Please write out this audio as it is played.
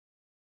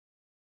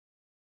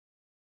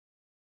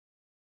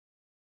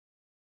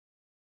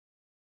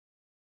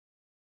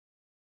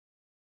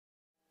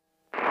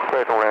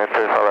clear to land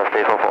 35 left,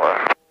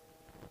 844.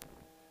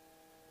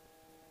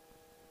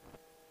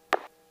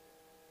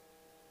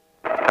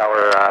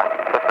 Tower,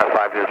 Cessna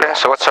 500. Okay,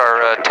 so what's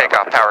our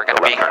takeoff power going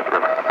to be?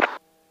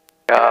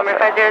 Number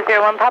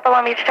 5001, Papa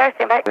Long Beach Tower,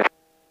 stand by.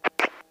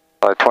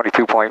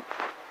 22.5.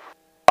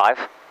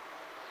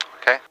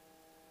 Okay.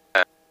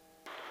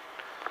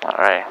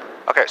 Alright.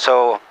 Okay,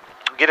 so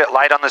get it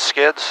light on the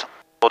skids.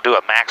 We'll do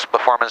a max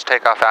performance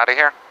takeoff out of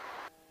here.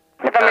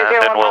 November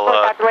And then 01, we'll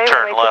Papa, Delay,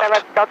 turn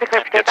left Delta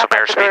clear for and get some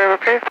takeoff,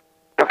 airspeed.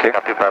 Okay.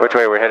 Which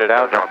way we're headed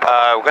out?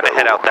 We're going to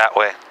head out that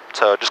way.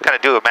 So just kind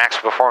of do a max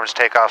performance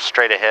takeoff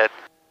straight ahead.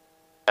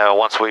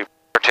 Once we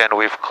pretend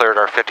we've cleared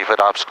our 50-foot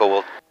obstacle,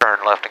 we'll turn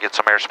left and get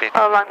some airspeed.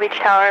 Oh, Long Beach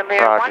Tower,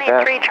 Lear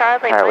 183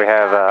 Charlie. Alright, we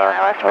have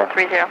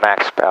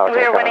max power.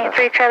 Lear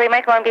 183 Charlie,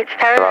 Mike, Long Beach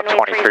Tower. About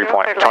 23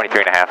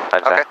 and a half.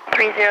 I'd Okay.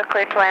 say. 30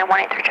 clear to land,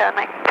 183 Charlie,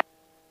 Mike.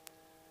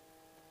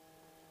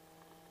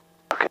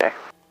 Okay.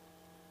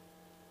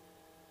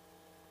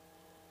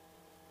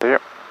 Here.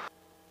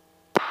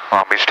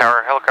 Long Beach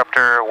Tower,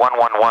 helicopter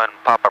 111,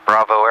 Papa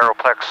Bravo,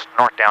 Aeroplex,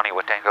 North Downey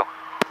with Tango.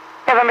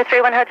 November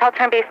 31 Hotel,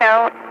 turn base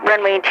now,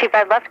 runway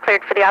 25 left,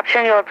 cleared for the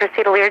option. You will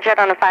proceed to Learjet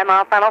on a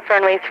 5-mile final for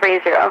runway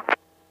 30.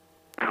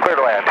 Clear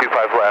to land,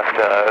 25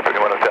 left,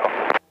 31 Hotel.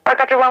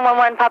 Helicopter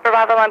 111, Papa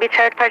Bravo, Long Beach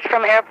Tower, departure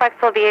from Aeroplex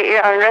will be at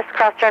your own risk,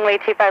 cross runway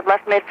 25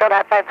 left, midfield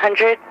at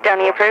 500,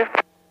 Downey approved.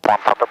 1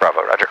 Papa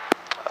Bravo, roger.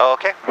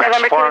 Okay, max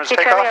November 2 performance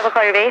Whiskey Charlie, I takeoff. will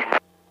call your base.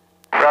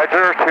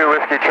 Roger, 2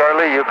 Whiskey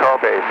Charlie, you call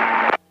base.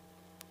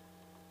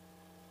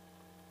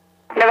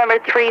 November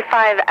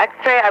 35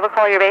 X-ray, I will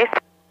call your base.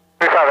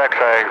 35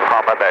 X-ray,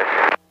 call my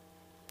base.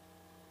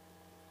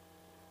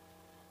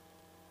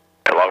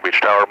 Long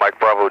Beach Tower, Mike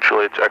Bravo,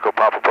 Juliet, Echo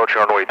Papa,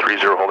 approaching runway 30,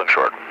 holding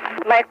short.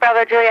 Mike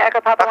Bravo, Julia,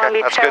 Echo Papa, Okay, Long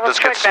Beach that's Tower, good, that's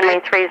good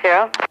runway 30.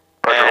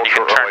 And you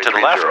can turn to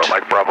the left.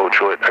 Mike Bravo,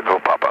 Juliet, Echo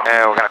Papa.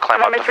 And we're going to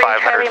climb up November to 3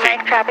 500 Charlie, feet.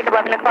 Mike, traffic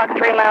 11 o'clock,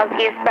 3 miles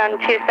eastbound,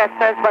 2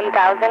 Cessnas,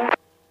 1000.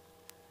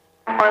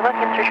 Or look,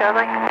 Mr.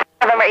 Charlie.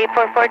 November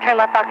 844, turn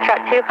left Foxtrot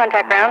 2,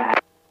 contact ground.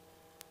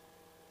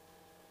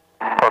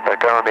 Contact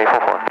ground,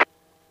 844.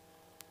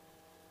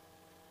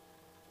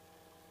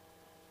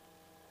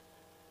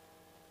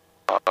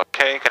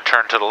 Okay, you can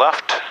turn to the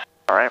left.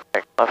 Alright,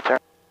 make left there.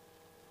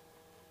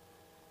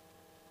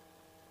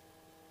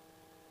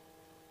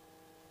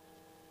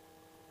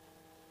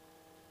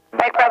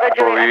 Mike Bravo,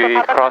 Julia, we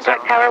Echo Papa, crossing?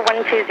 contact tower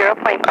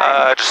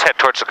 120.5. Just head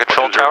towards the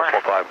control tower.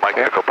 5, Mike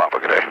Echo Papa,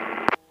 good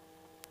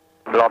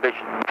day. Long Beach.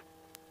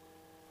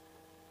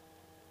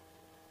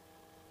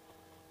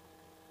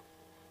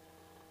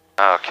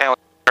 Okay, we'll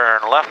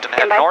turn left and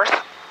head Stand by. north.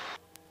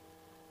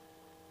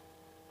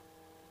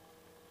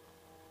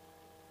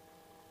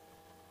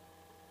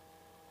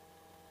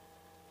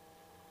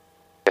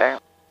 Okay.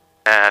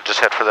 And just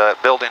head for the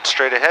building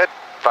straight ahead.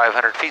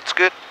 500 feet's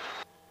good.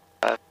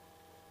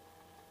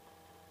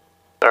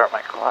 Start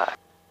my clock.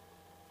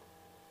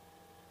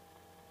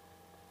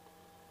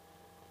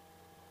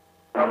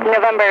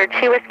 November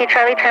 2 Whiskey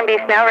Charlie, turn base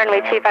now,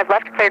 runway 25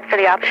 left, cleared for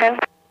the option.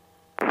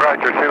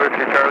 Roger, 2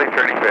 Whiskey Charlie,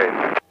 turning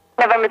base.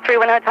 November 3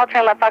 1 Hotel,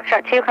 turn left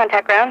Foxtrot 2,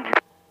 contact ground.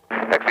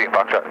 Exiting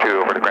Foxtrot 2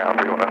 over the ground,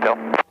 31 Hotel.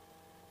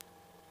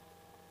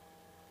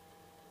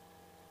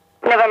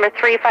 November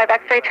 3 5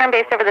 X-ray, turn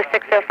base over the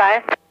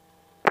 605.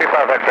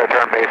 35 X-ray,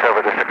 turn base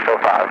over the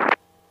 605.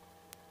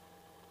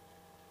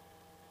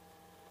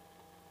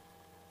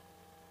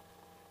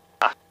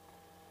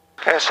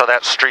 Okay, so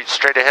that's street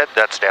straight ahead,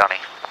 that's Downey.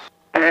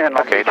 And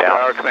Okay, down.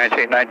 Tower, Command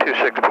Chain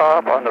 926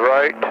 Pop on the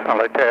right. I'd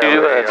like to have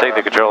You a, take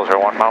the controls for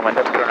one moment.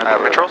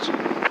 Controls?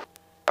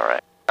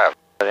 Alright. I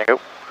think. Oh,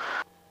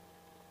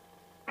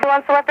 Who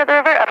wants the left of the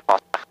river?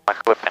 lost my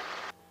equipment.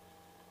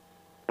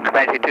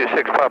 Command Chain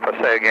 26 Pop,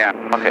 I'll say again.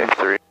 Okay,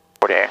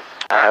 348.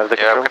 I have the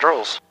You have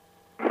controls.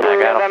 controls.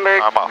 I got 'em. November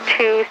I'm off.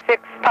 2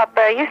 6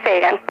 Papa, you say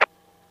again.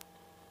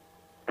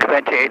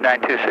 Command Chain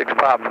 8926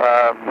 Pop,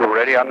 we're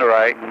ready on the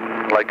right.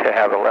 I'd like to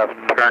have a left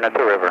turn at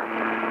the river.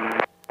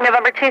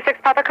 November 2 6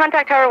 Papa,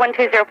 contact tower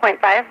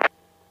 120.5.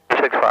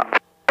 6 Pop.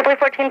 JetBlue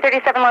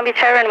 1437 Long Beach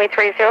Tower, runway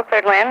 30,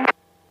 cleared land.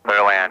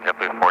 Clear land,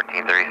 JetBlue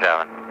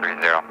 1437,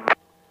 30.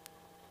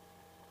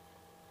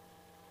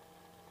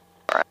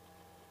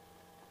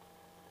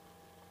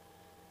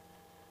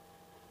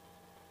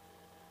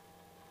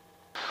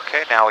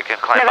 Okay, now we can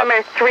climb November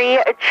up 3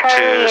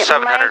 Charlie, to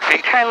 700 Mike,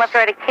 feet. turn left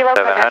right at Kilo,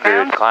 contact 700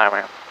 ground.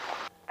 climbing.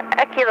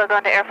 A Kilo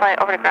going to air flight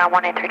over to ground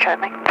 183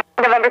 Charlie, Mike.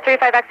 November 3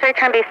 5 X-ray,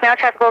 turn base now,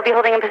 traffic will be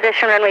holding in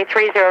position, runway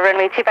 30,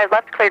 runway 25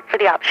 left, cleared for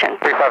the option.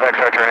 35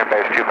 X-ray, turn in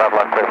base, 25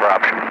 left, clear for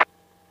option.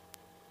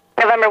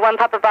 November 1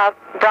 Papa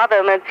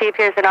Bravo, mode C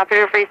appears in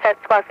operative reset,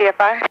 squawk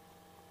VFR.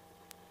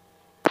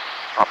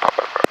 I'll pop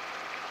up.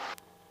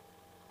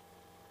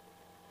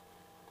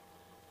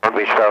 Long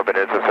Beach Tower,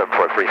 Bonanza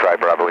 7435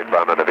 Bravo,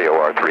 inbound on the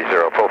VOR 30,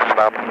 full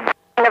stop.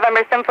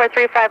 November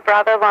 7435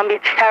 Bravo, Long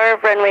Beach Tower,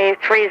 runway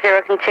 30,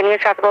 continue,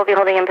 traffic will be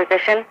holding in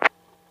position.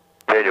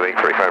 Continuing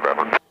 35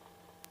 Bravo.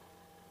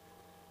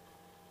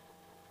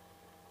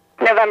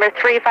 November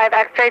 3 5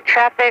 X-ray,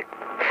 traffic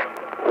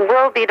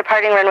will be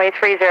departing runway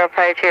 30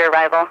 prior to your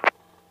arrival.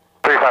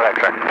 35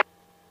 X-ray.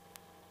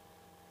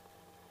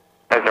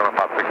 As number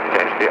Pop 6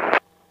 change to you.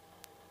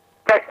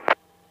 Right.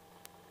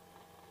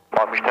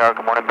 Long Beach Tower,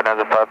 good morning,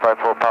 Bonanza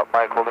 554, Pop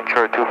Mike, holding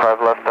short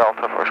 25 left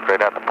Delta for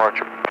straight out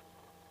departure.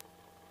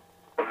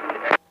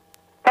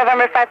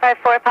 November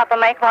 554, Papa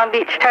Mike, Long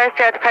Beach Tower,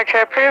 0 departure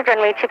approved,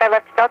 runway 25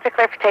 left Delta,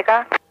 clear for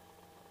takeoff.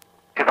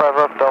 25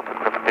 left Delta,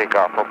 clear for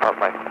takeoff, hold Pop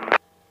Mike.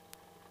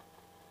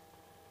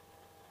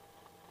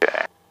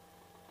 Okay.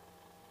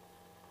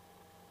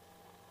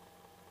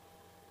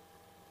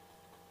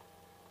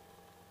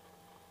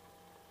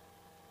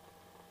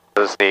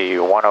 This is the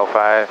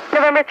 105.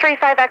 November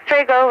 35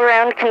 X-ray, go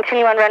around,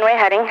 continue on runway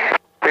heading.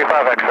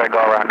 35 X-ray, go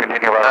around,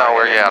 continue around. Oh,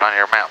 where you at on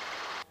your map?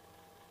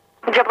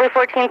 JetBlue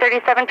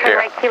 1437, turn Here.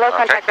 right, kilo, Okay.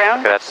 contact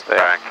ground. That's the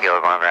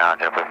Kilo going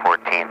ground, JetBlue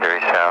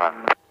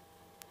 1437.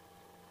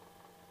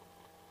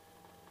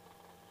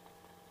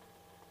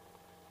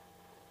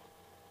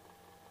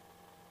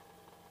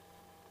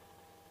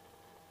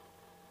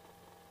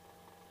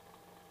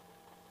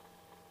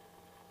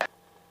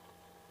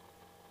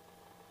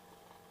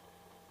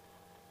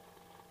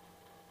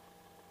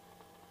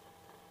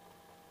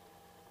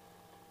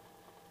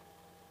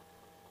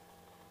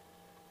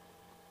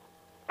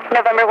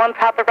 November 1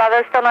 Papa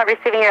Bravo, still not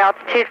receiving your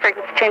altitude,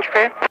 frequency change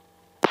crew.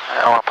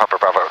 I want Papa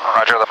Bravo.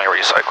 Roger, let me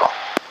recycle.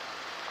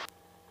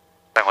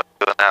 I was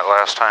doing that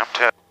last time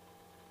too.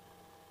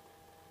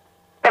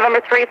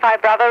 November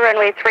 35 Bravo,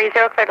 runway 30,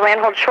 clear to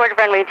land, hold short of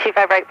runway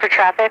 25 right for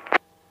traffic.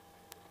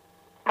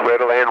 Clear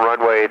to land,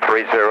 runway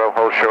 30,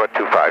 hold short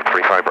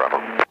 2535 Bravo.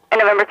 And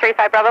November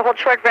 35 Bravo, hold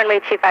short, runway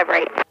 25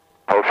 right.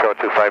 Hold short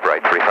 25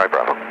 right, 35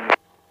 Bravo.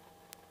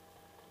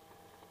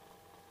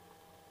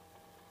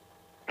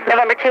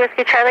 November 2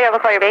 Whiskey Charlie, I will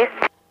call your base.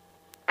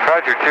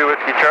 Roger, 2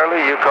 Whiskey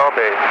Charlie, you call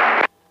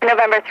base.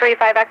 November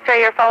 35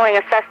 X-ray, you're following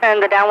a Cessna in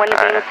the downwind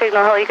beam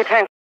signal hill, you can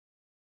turn.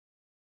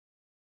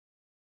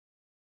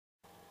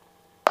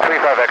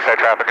 35 X-ray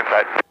traffic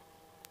inside.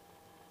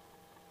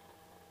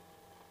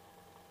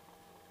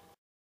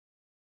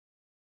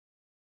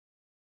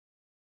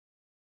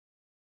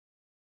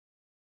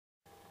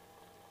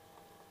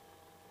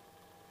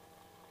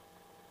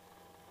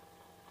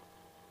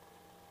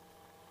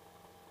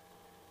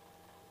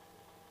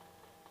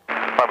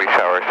 Long Beach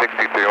Tower,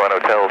 6231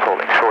 Hotels,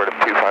 holding short of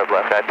 25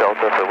 left at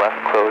Delta for left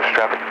closed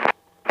traffic.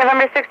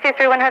 November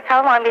 6231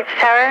 Hotel, Long Beach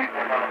Tower,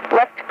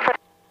 left clear.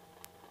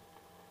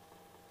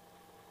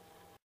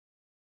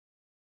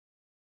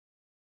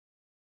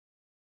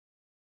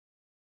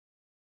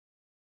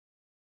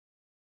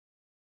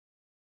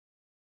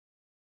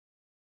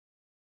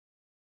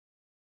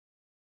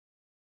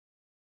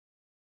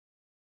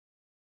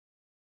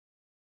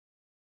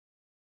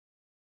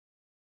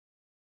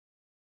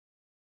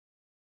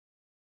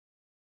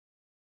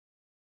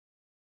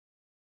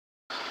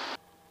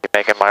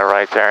 making my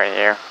right turn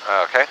here.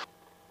 Okay.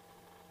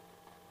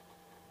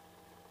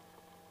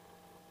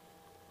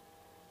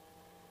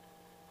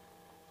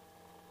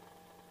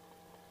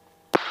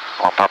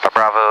 Well, Papa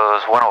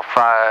Bravo's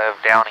 105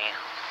 Downey,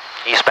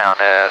 eastbound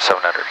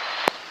 700.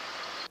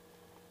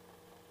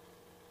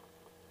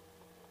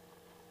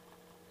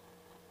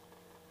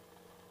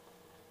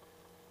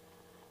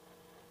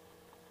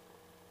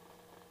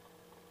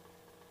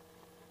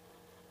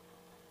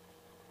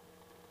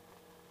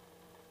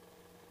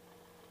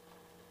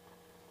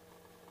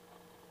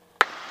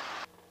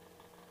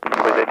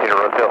 Please 18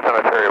 Roseville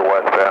Cemetery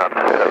westbound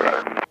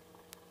 700.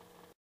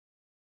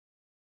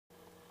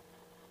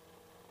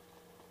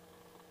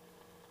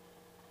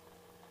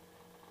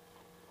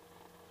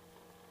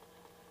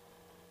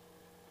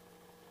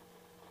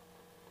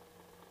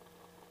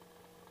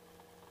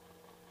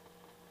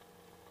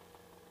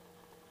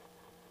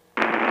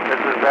 This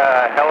is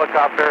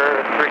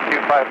helicopter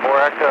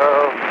 3254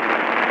 Echo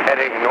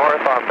heading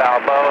north on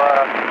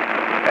Balboa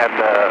at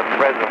the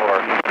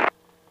reservoir.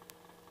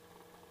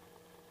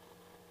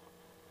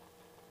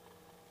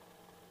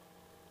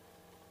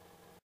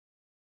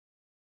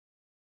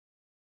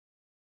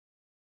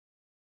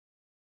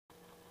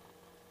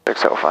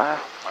 $605.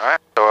 Alright,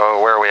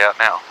 so where are we at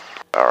now?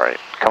 Alright,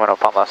 coming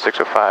up on the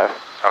 605.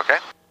 Okay.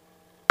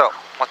 So,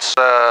 let's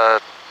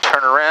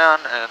turn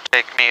around and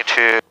take me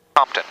to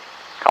Compton.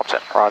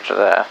 Compton, roger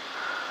that.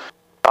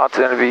 It's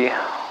going to be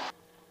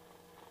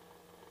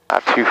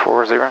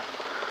 240.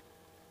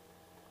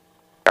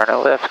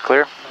 Turn left,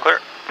 clear. Clear.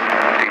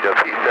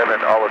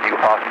 CW7, all of you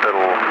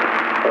hospital,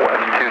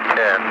 west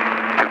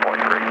 210,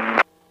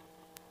 2.3.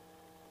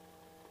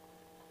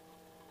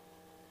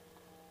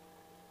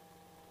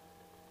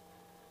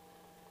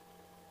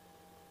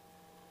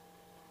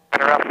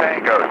 Interrupt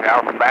Tango,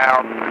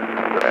 southbound,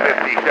 the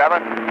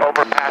 57,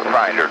 over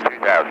Pathfinder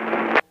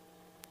 2000.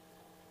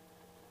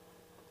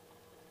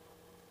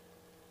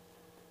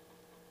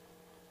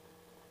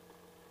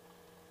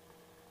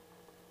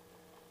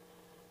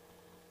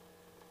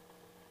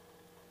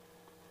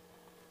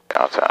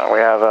 Downtown, we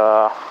have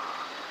a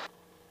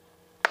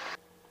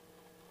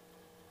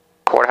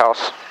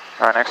courthouse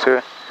right next to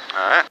it.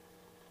 Alright.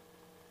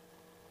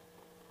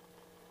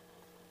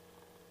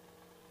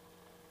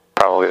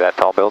 Probably that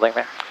tall building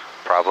there.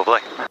 Probably.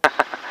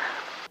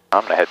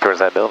 I'm gonna head towards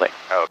that building.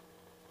 Oh.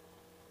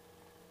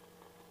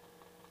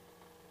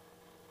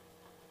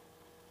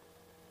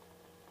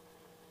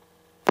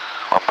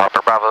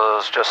 Bravo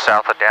is just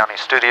south of Downey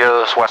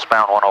Studios,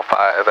 westbound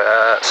 105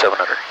 at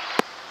 700.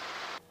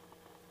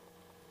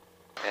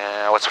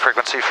 And what's the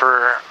frequency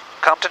for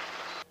Compton?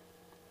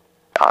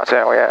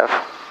 Content we have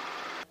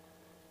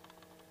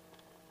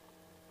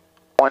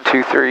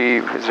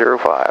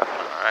 12305.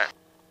 Alright.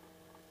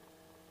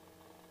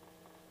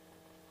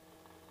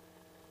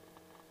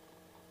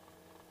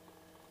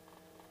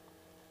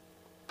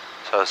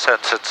 So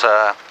since it's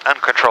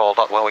uncontrolled,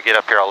 when we get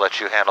up here I'll let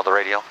you handle the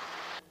radio.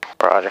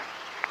 Roger.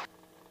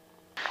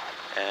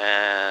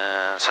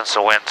 And since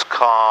the wind's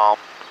calm,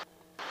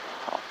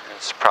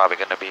 it's probably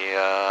going to be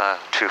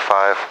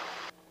 25.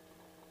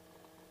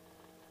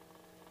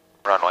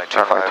 Runway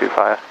 25. Runway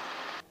 25.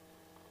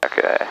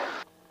 Okay.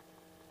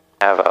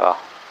 Have a...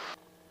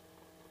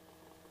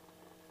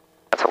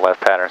 That's a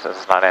left pattern since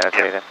it's not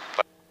annotated.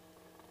 Yep.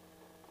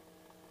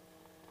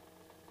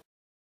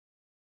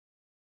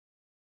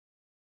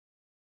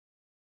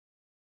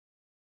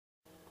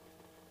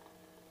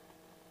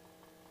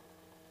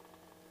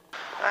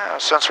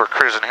 Since we're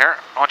cruising here,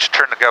 why don't you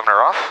turn the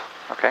governor off?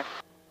 Okay.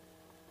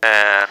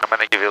 And I'm going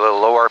to give you a little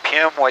low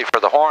RPM, wait for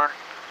the horn,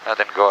 and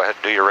then go ahead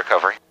and do your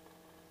recovery.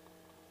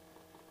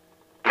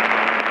 54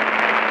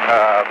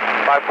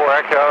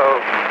 Echo,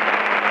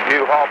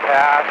 U-Haul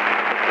Pass,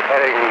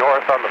 heading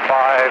north on the 5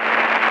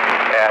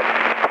 at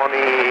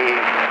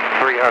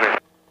 2300.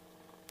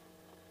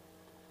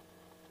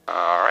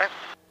 Alright.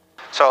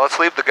 So let's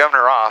leave the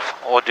governor off.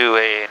 We'll do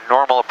a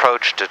normal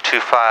approach to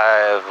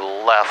 25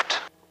 left.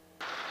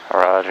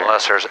 Roger.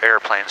 Unless there's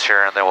airplanes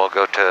here, and then we'll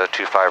go to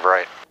 25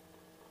 right.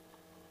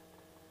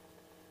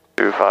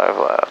 25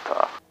 left,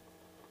 huh?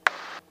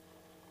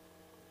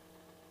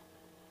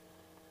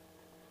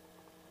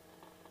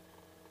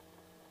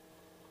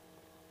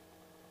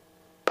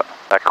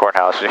 That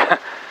courthouse,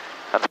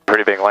 that's a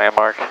pretty big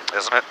landmark.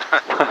 Isn't it?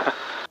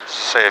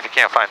 Say if you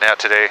can't find that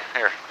today,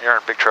 you're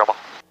in big trouble.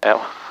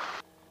 Yeah.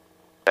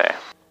 Okay.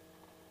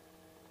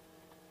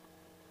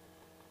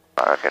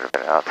 I'll get a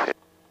bit out here.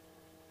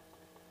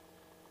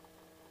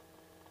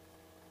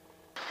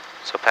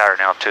 So pattern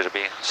altitude to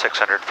be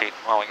 600 feet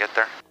when we get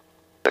there.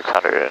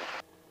 600.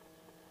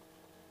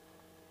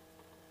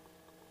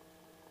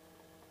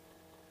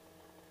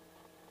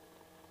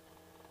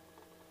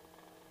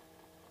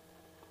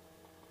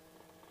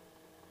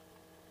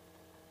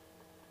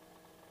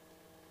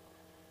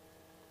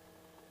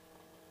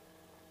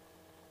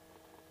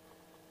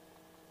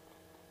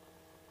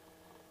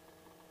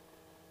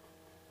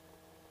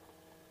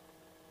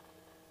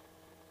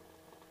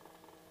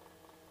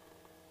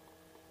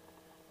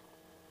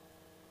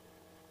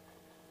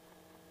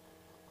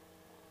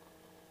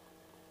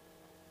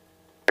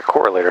 The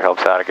correlator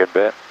helps out a good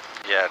bit.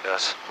 Yeah, it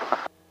does.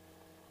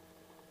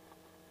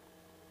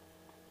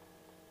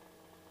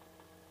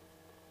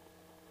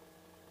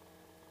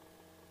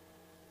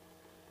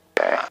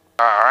 Okay.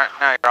 Alright,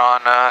 now you're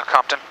on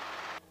Compton.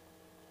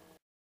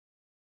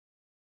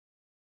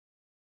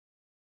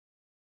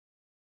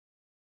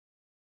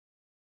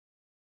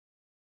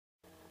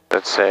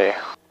 Let's say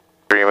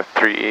 3 with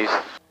 3 east.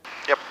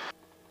 Yep.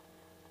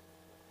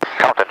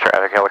 Compton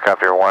traffic,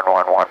 helicopter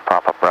 111,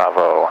 Papa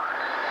Bravo.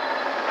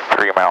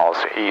 3 miles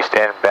east,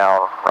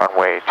 inbound,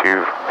 runway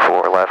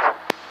 24 left.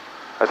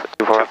 Is it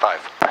 24? 25.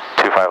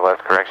 25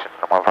 left, correction,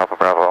 1 Papa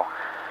Bravo.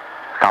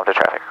 Compton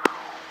traffic.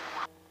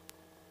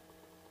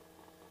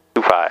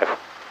 25.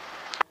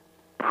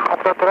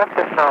 Compton left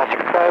is now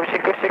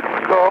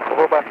 6566 Golf,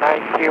 over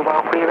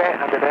 931 freeway,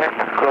 under there,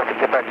 close to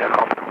departure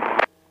Compton.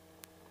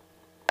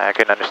 I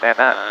couldn't understand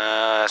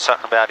that.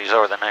 Something about he's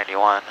over the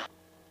 91.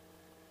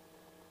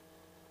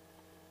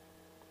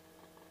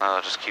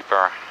 I'll just keep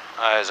our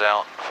eyes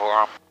out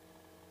for him.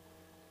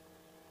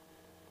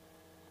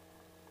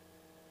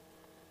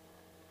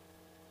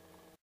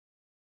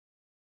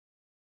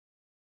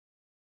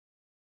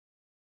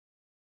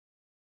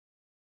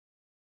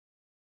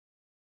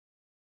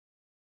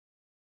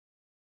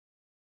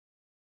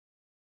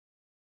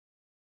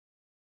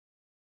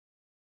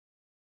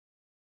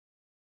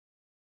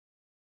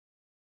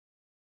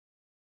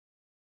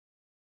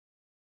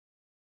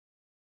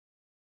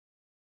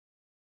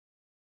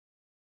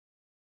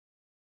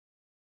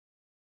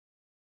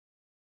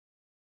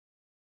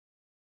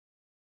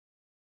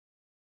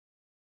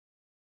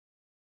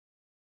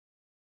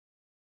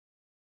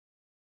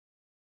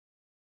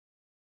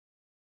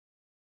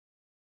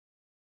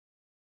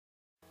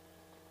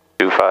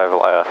 Five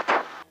left.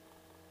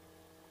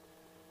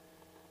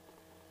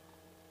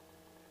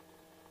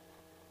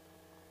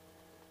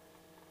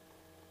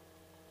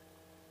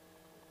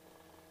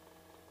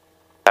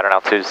 Pattern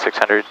altitude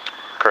 600.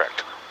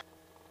 Correct.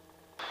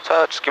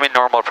 So just give me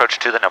normal approach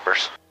to the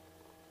numbers.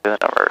 To the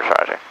numbers,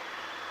 roger.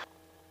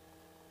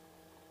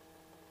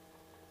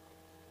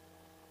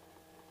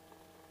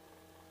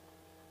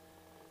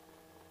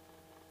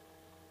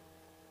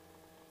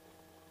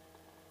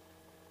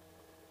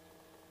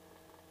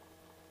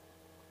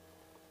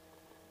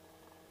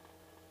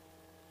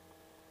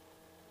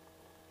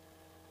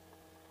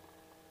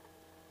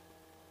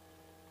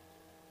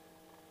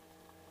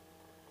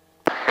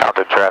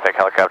 Traffic,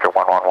 helicopter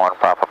 111,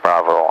 Papa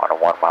Bravo.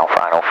 1 mile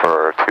final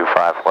for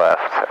 25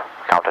 left,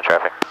 Compton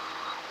traffic.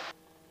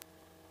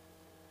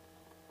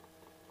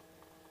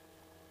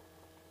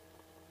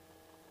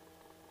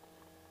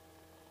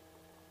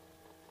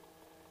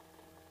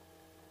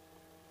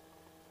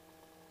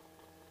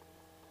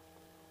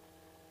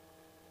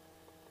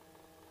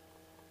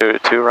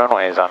 Two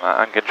runways on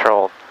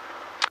uncontrolled.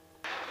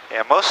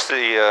 Yeah, most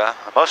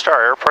of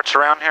our airports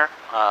around here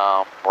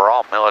were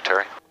all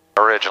military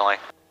originally.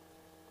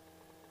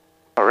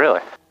 Oh,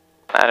 really?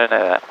 I didn't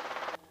know that.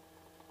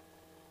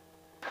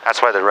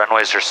 That's why the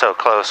runways are so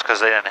close, because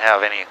they didn't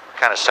have any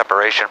kind of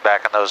separation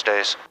back in those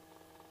days.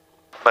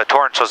 But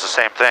Torrance was the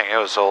same thing. It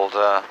was old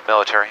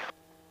military.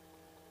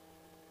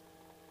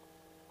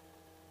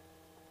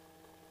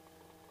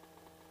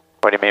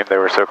 What do you mean they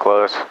were so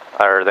close?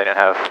 Or they didn't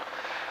have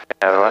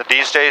what?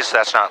 These days,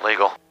 that's not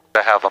legal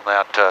to have them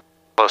that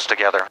close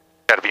together.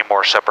 Got to be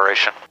more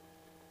separation.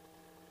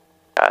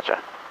 Gotcha.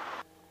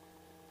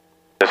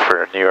 Just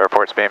for new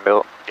airports being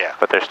built? Yeah.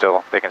 But they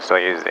can still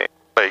use these.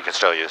 But you can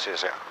still use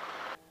these, yeah.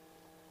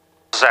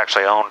 This is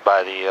actually owned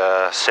by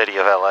the city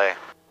of LA.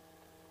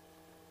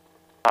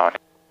 Oh,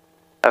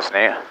 that's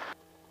neat.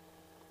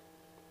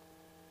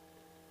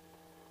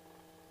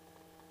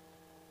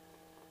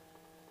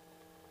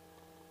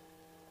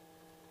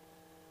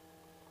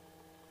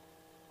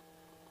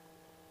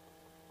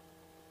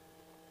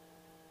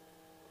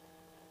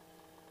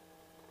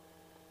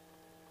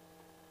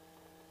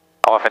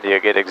 How often do you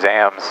get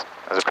exams?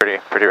 Is it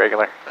pretty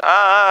regular?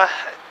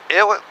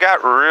 It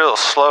got real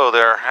slow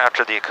there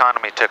after the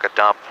economy took a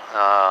dump.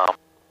 I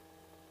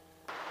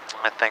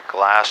think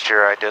last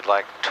year I did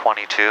like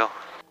 22.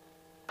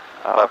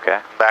 Oh,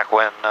 okay. Back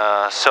when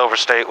Silver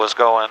State was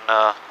going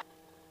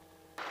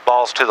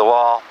balls to the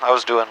wall, I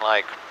was doing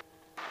like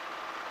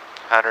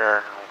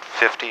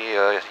 150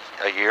 a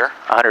year.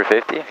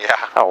 150? Yeah.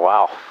 Oh,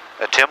 wow.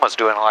 Tim was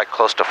doing like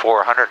close to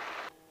 400.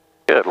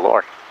 Good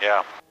Lord.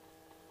 Yeah.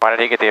 Why did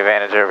he get the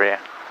advantage over you?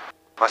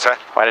 What's that?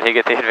 Why did he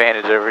get the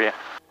advantage over you?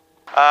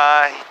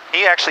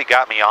 He actually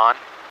got me on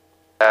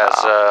as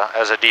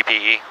a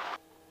DPE.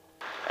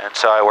 And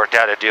so I worked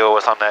out a deal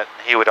with him that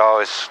he would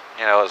always,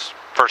 as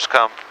first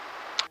come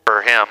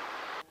for him.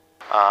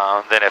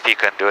 Then if he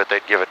couldn't do it,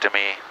 they'd give it to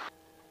me.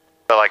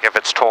 But like if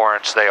it's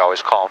Torrance, they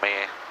always call me.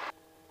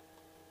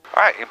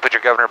 All right, you can put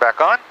your governor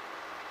back on.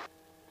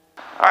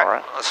 All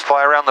right, let's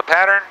fly around the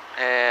pattern,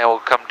 and we'll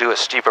come do a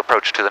steep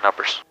approach to the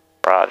numbers.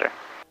 Roger.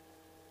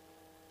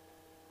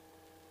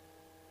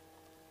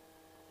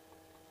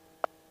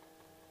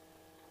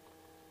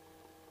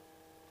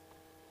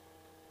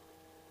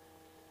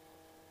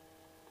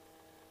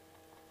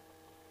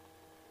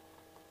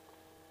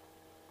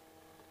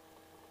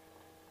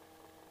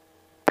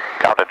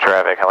 Compton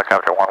traffic,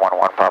 helicopter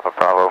 111 Papa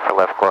Bravo for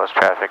left close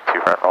traffic to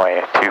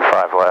runway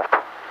 25 left.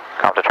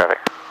 Compton traffic.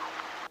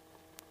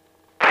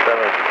 7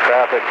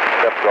 traffic,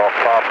 steps off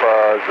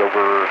Papa's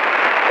over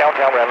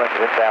downtown Redlands,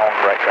 inbound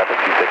right traffic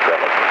 26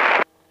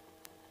 Redlands.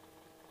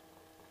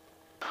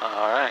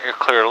 Alright, you're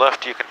clear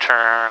left, you can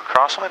turn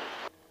crosswind.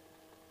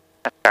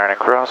 Turning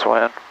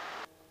crosswind.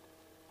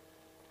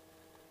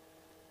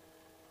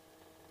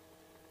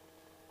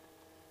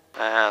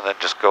 And then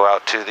just go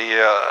out to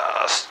the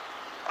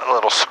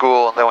little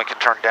school, and then we can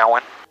turn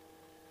downwind.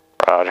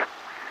 Roger.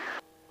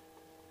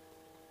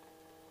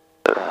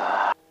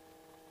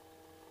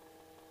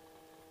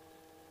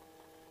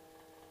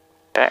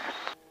 Okay.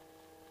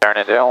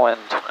 Turning downwind.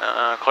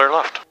 Clear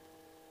left.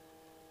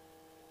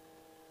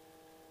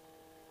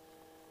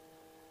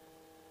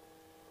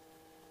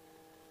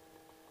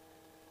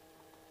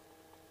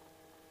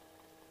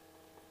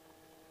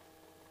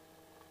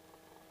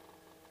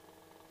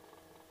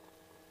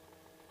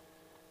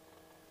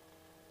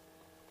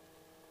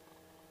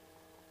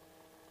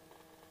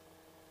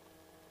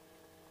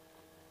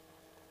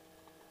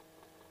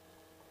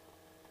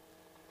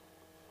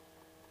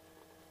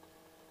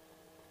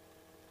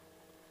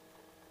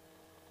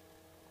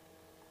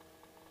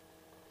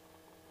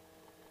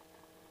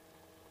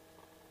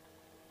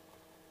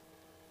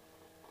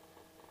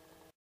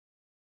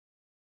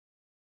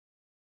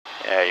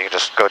 Yeah, you can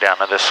just go down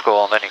to this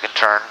school and then you can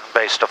turn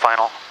base to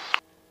final.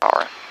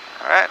 Alright.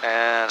 Alright,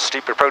 and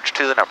steep approach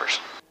to the numbers.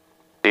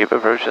 Steep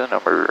approach to the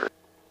number.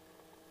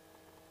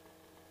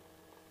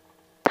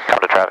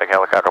 Compton traffic,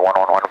 helicopter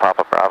 111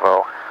 Papa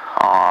Bravo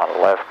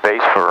on left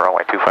base for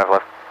runway 25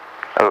 left.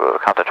 Oh,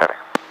 Compton traffic.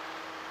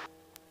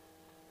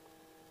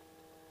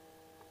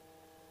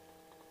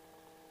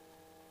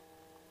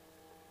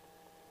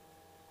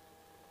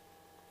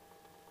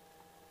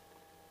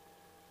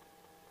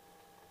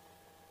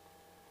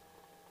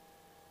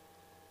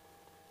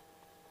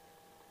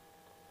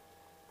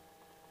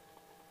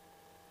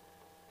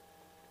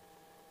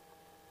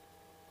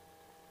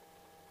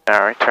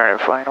 Alright, turning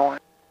final.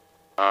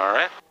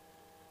 Alright.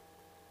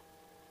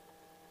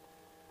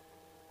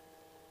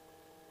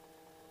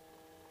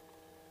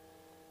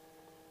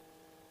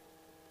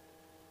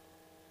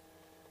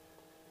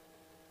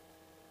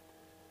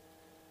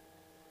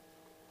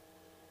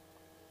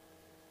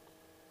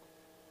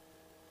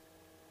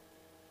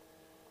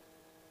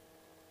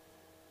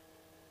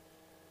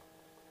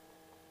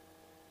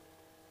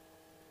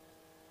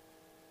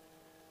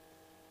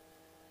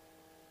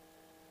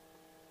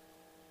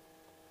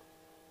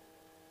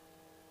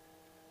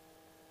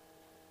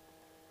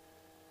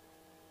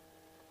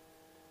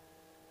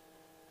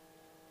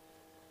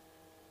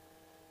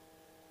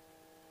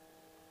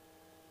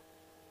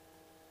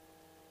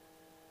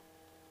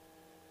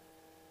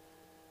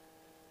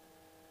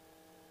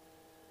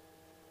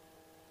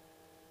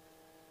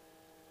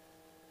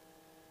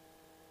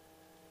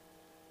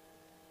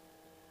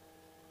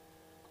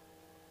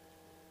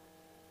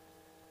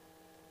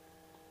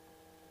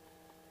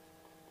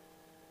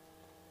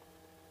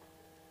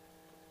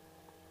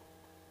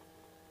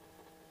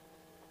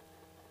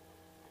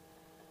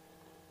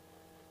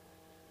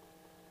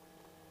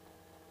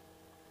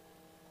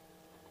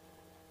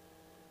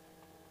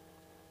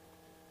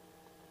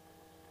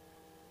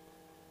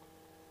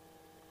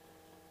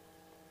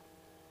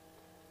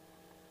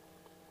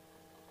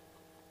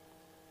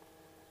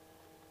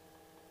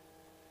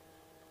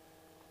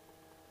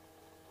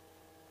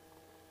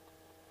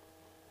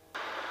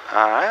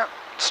 Alright,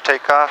 let's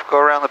take off, go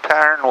around the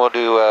pattern, we'll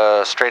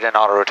do straight in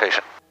auto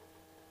rotation.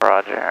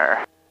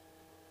 Roger.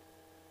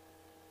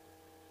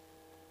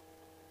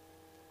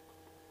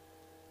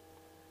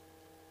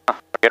 We're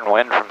getting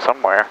wind from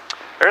somewhere.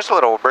 There's a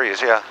little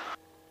breeze, yeah.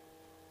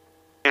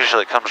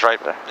 Usually it comes right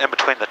in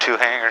between the two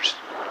hangars.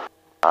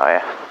 Oh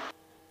yeah.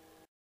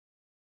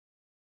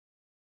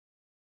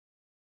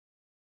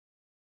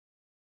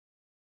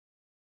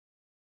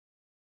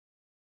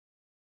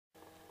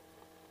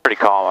 Pretty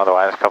calm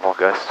otherwise, a couple of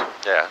gusts.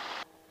 Yeah.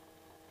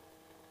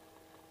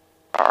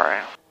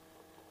 Alright.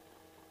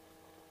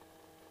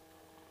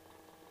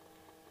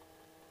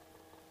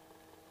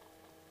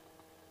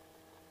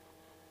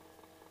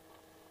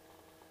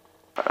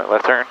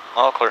 Left turn?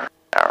 All clear.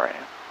 Alright.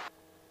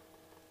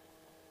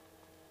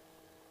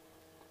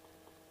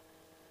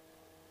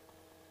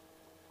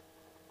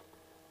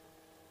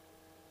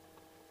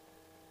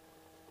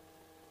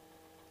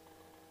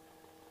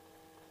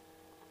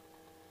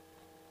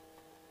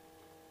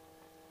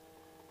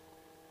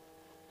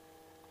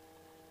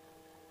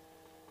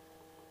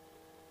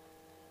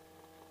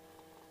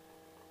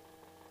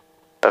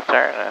 Left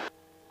turn.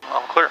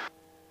 All clear.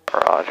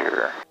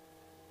 Roger.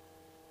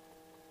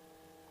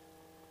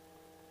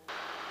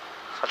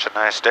 Such a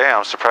nice day.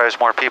 I'm surprised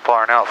more people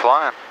aren't out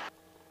flying.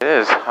 It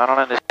is. I don't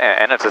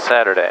understand. And it's a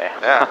Saturday.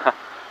 Yeah.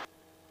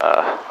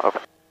 Okay.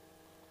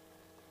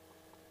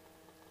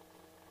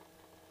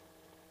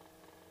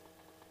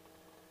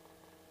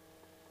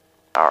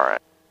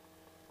 Alright.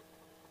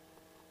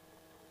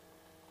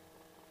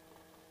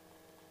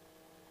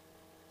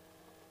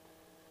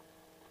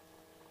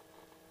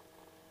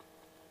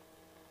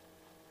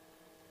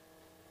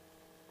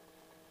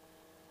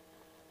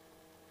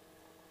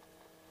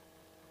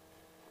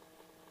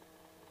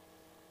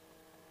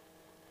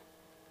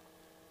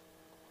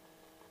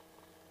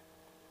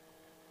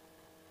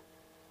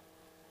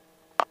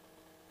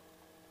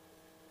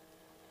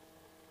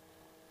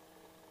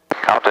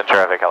 Compton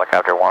traffic,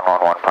 helicopter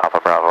 111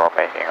 Papa Bravo,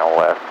 making a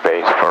left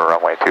base for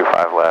runway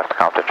 25 left,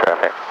 Compton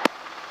traffic.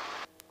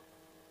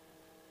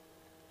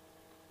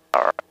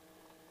 Alright.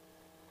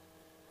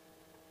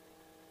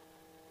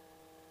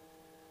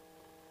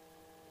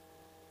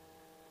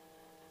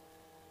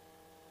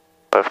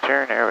 Left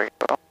turn, there we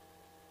go.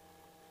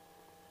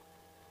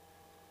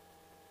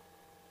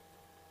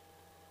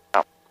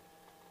 Oh.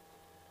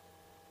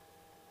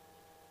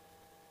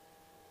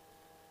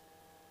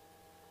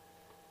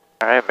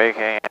 Alright,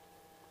 making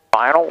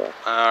final.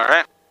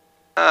 Alright.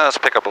 Let's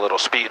pick up a little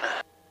speed.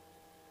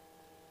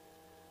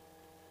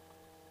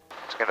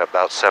 Let's get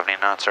about 70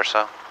 knots or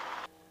so.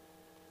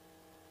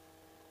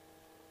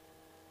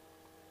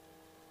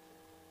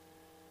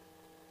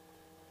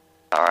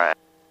 Alright.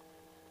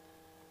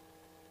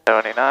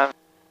 79,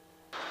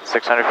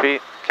 600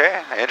 feet.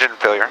 Okay, engine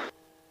failure.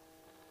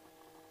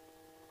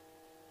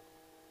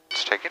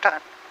 Just take your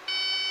time.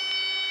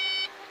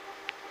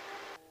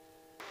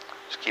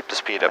 Just keep the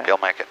speed up, you'll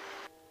make it.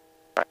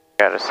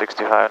 Got a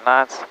 65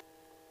 knots.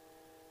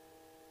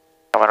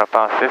 Coming up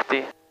on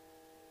 50.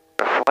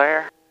 A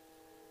flare.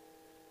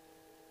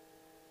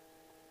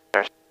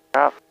 There's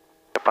drop.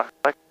 Up on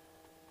click.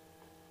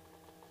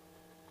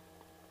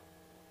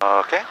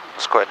 Okay,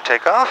 let's go ahead and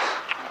take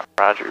off.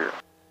 Roger.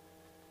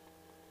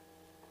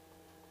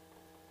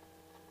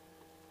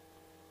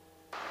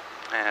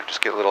 And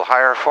just get a little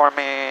higher for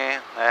me,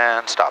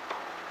 and stop.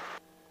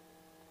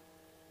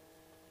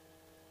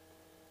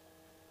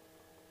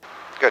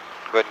 Good,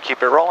 go ahead and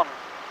keep it rolling.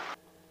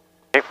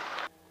 Okay.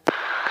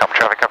 Come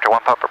traffic up to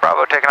 1 Papa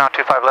Bravo, taking on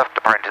 25 left,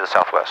 departing to the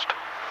southwest.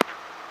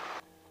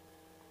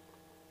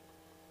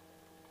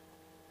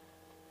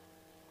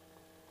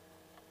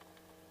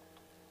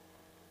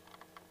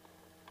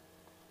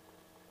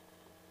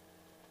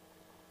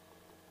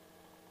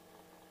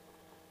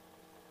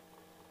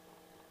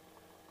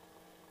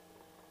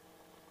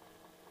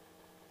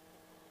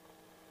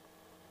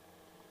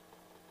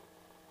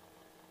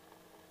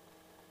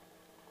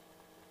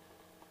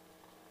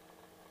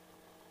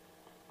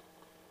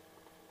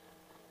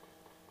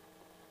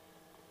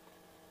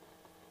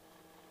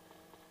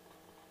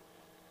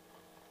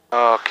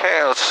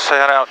 Okay, let's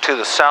head out to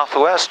the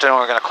southwest and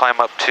we're going to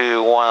climb up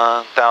to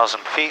 1,000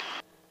 feet.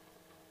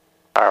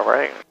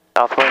 Alright.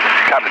 Southwest.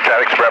 Compton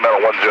traffic,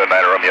 experimental 109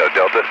 Romeo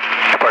Delta,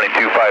 departing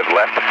 25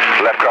 left,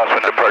 left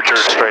crosswind departure,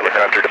 Straight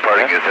helicopter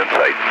departing is in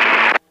sight.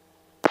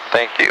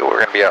 Thank you, we're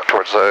going to be out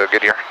towards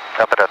Goodyear,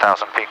 up at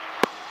 1,000 feet.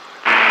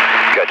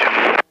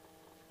 Gotcha.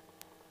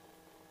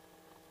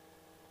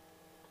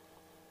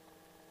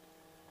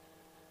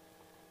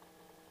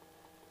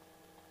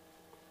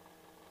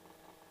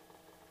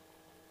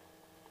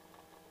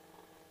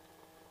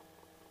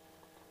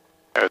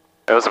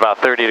 It was about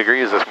 30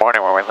 degrees this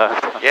morning when we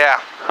left. Yeah,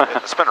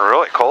 it's been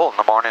really cold in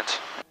the mornings.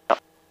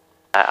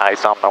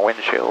 Ice on the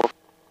windshield.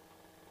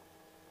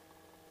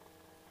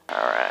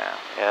 Alright.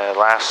 Yeah,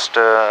 last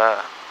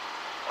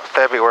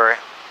February,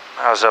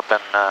 I was up in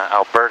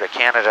Alberta,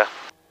 Canada,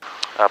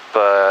 up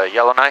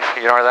Yellowknife,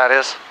 you know where that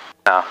is?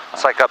 No.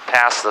 It's like up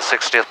past the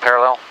 60th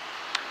parallel.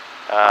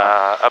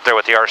 Up there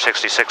with the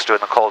R66 doing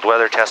the cold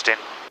weather testing, it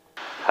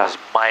was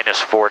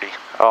 -40.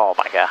 Oh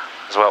my God.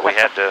 Is what we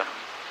had to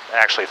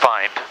actually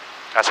find.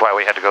 That's why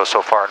we had to go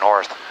so far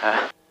north.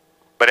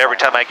 But every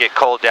time I get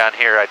cold down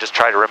here, I just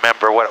try to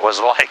remember what it was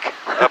like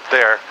up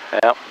there.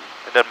 Yep.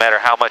 It doesn't matter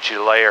how much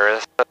you layer,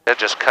 it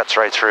just cuts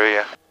right through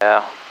you.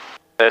 Yeah.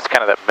 It's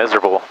kind of that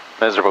miserable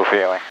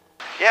feeling.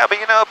 Yeah, but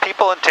you know,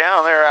 people in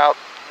town, they're out,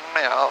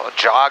 you know,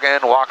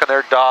 jogging, walking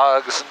their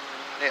dogs,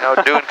 you know,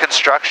 doing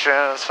construction.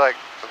 It's like,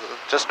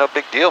 just no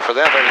big deal for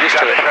them. They're used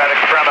to it.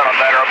 Traffic ground on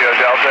Nine Romeo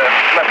Delta,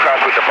 left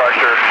crosswind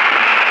departure,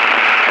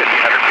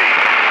 1,500 feet.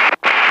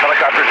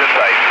 Helicopters in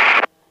sight.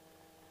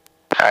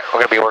 All right,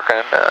 we're going to be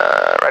working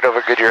right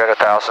over Goodyear at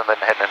 1,000, then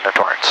heading into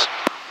Torrance.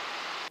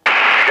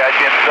 You guys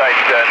in sight,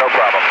 no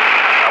problem.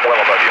 I'm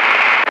well above you.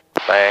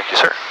 Thank you,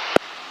 sir.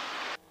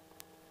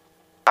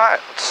 All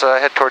right, let's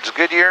head towards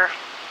Goodyear.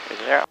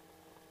 Yeah.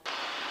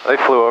 They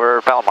flew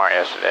over Palomar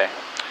yesterday.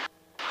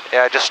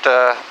 Yeah,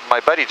 my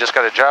buddy just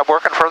got a job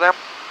working for them,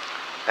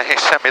 and he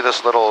sent me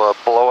this little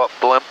blow-up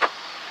blimp.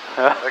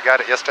 I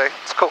got it yesterday.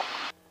 It's cool.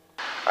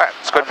 All right,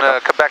 let's go ahead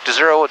and come back to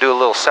 0. We'll do a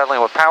little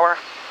settling with power.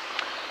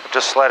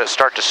 Just let it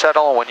start to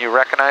settle. When you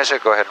recognize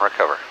it, go ahead and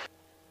recover.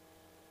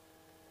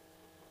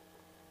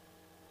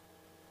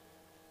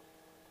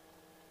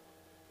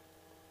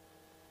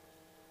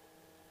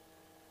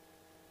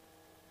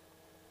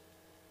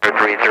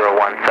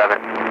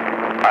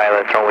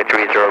 Pilot, runway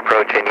 30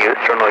 approach in use,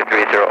 runway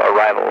 30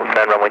 arrival,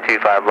 send runway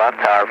 25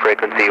 left, tower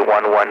frequency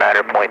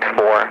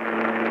 119.4,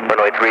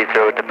 runway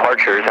 30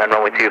 departures, and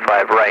runway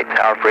 25 right,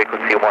 tower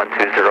frequency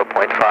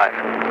 120.5.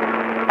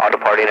 All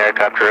departing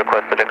aircraft are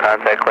requested to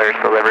contact clearance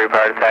delivery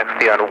prior to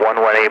taxi on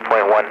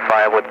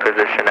 118.15 with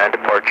position and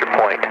departure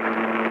point.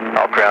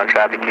 All ground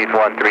traffic use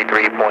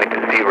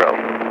 133.0.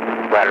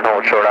 Ladder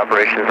hold short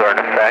operations are in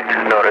effect.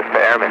 Notice to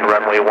airmen,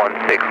 runway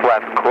 16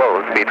 left,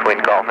 closed between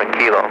Golf and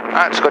Kilo. All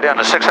right, let's go down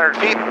to 600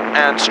 feet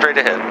and straight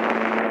ahead.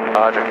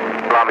 Roger.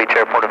 Long Beach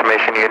Airport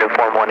Information Unit,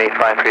 Form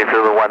 18530,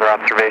 Zulu weather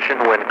observation,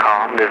 wind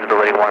calm,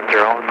 visibility 10.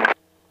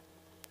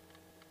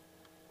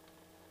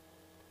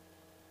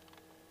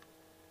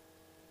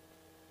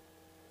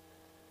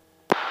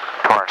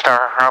 Torrance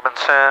Tower,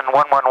 Robinson,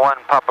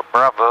 111, Papa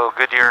Bravo,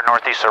 Goodyear,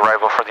 northeast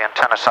arrival for the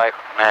antenna site,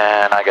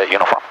 and I got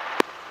uniform.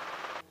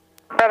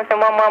 Robinson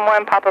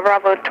 111, Papa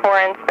Bravo,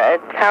 Torrance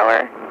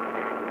Tower.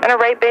 And a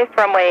right base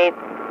runway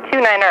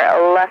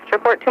 29er left.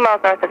 Report 2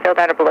 miles north of field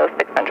outer below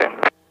 600.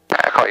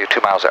 I call you 2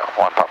 miles out,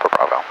 1 Papa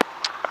Bravo. All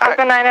right,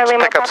 let's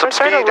pick up some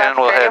speed and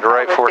we'll head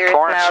right for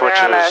Torrance, which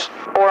is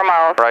 4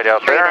 miles right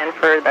out there. In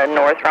for the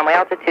north runway.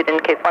 Altitude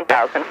indicates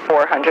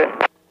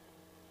 1,400.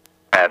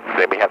 And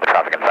we have the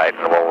traffic in sight,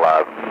 and we'll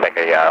make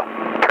a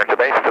turn to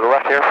base to the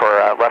left here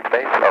for left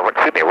base, or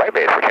excuse me, right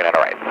base for 29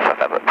 right. So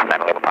that's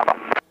 9 Lima Papa.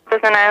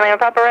 This is 9 Lima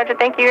Papa, roger.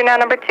 Thank you. You're now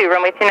number 2,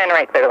 runway 29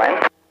 right, clear to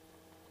land.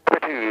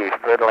 Number 2,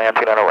 clear to land,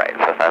 29 right.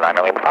 So that's 9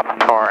 Lima Papa.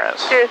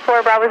 Torrance. Sirius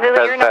 4 Bravo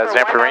Zulu, you're number 1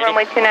 now,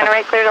 runway 29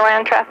 right, clear to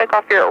land. Traffic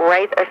off your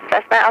right.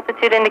 Assessment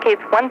altitude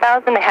indicates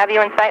 1,000. They have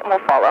you in sight and we'll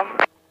follow.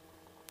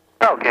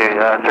 Okay,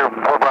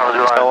 4 Bravo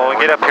Zulu. So when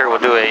we get up here, we'll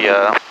do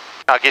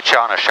I'll get you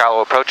on a shallow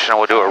approach and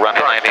we'll do a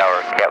running landing.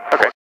 Yep.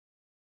 Okay.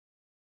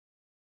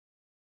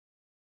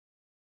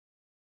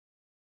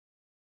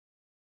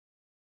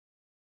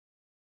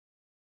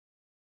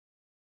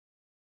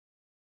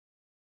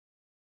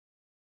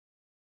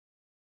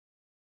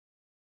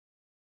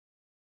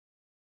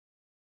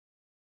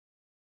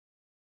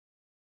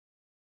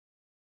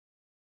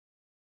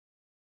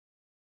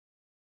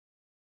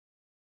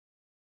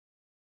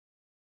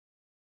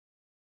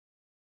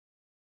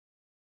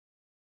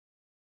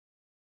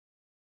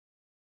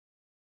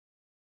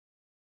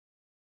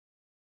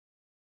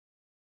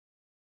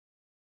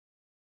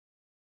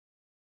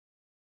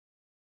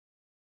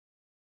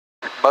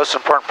 Most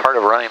important part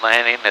of running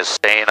landing is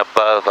staying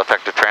above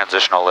effective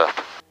transitional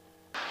lift.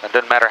 It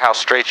doesn't matter how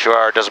straight you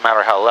are, it doesn't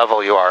matter how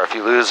level you are. If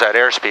you lose that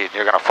airspeed,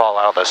 you're going to fall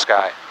out of the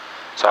sky.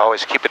 So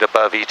always keep it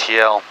above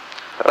ETL.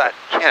 But,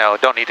 you know,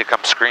 don't need to come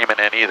screaming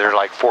in either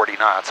like 40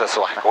 knots. That's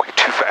like way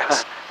too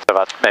fast. So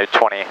about maybe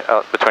 20,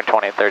 between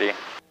 20 and 30.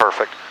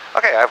 Perfect.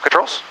 Okay, I have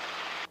controls.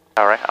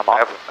 All right, I'm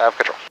off. I have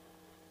control.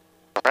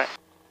 All right.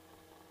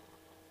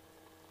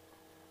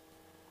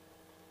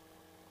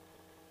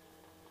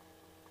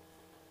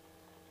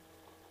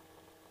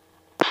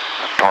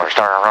 Torrance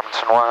Tower,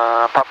 Robinson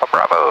 1, Papa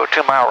Bravo,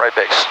 2 mile right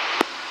base.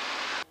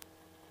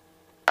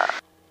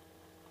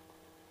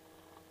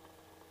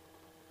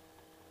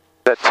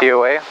 Is that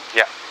TOA?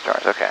 Yeah.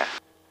 Torrance, okay.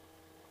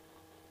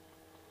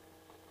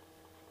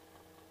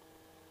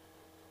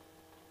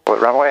 What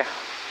runway?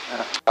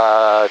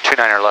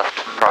 29er left,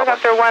 probably.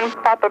 Helicopter 1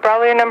 Papa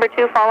Bravo, you're number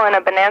 2, following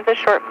a Bonanza,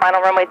 short final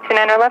runway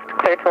 29er left,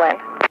 clear to land.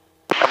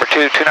 Number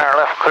 2, 29er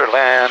left, clear to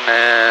land,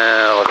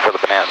 and look for the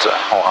Bonanza.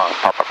 Hold on,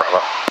 Papa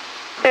Bravo.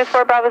 Sirius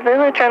 4 Bravo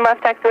Zulu, turn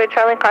left, taxiway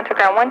Charlie, contact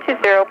ground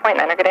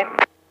 120.9, good day.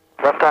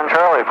 Left on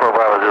Charlie, 4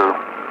 Bravo Zulu.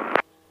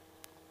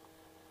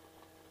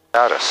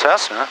 Out of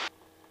Cessna.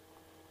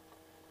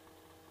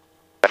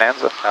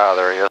 Bonanza. Oh,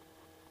 there he is.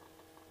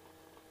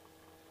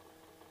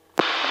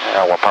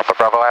 1 Papa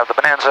Bravo, I have the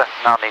Bonanza.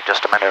 I'll need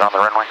just a minute on the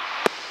runway.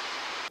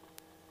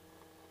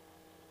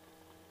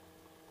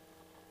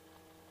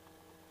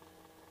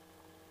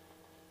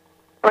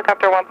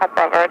 Helicopter 1 Papa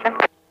Bravo, Roger.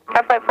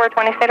 Have flight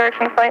 420, stay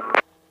direction of flight.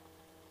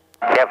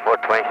 Yeah,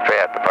 420,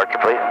 straight out departure,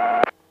 please.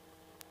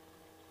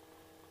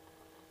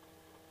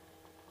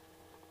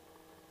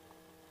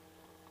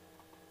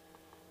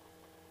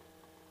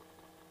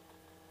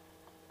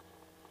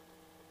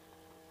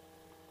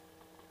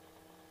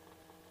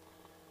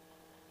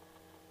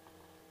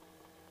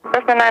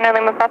 Cessna 9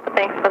 Lima Papa,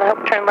 thanks for the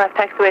help. Turn left,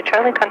 taxiway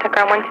Charlie, contact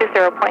ground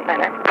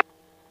 120.9er.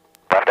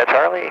 Left at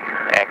Charlie,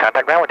 and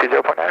contact ground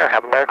 120.9er.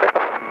 Have a Merry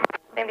Christmas.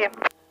 Same to you.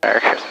 Merry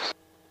Christmas.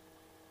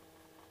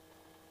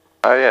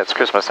 Oh yeah, it's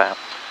Christmas time.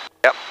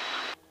 Yep.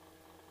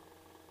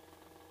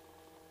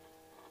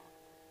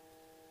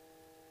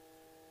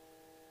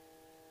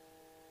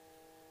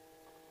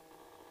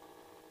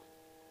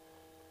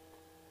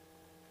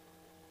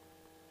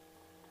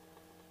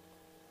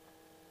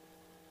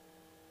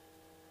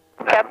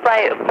 Cap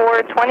flight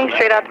 420,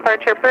 straight out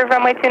departure approved,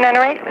 runway 29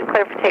 right,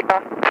 clear for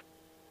takeoff.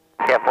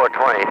 Yeah,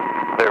 420,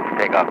 clear for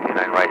takeoff,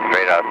 29 right,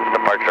 straight out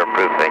departure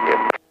approved, thank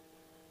you.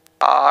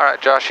 All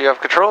right, Josh, you have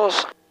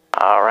controls.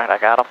 All right, I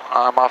got them.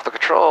 I'm off the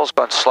controls,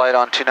 going to slide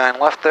on 29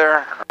 left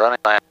there, running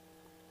land.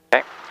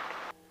 Okay.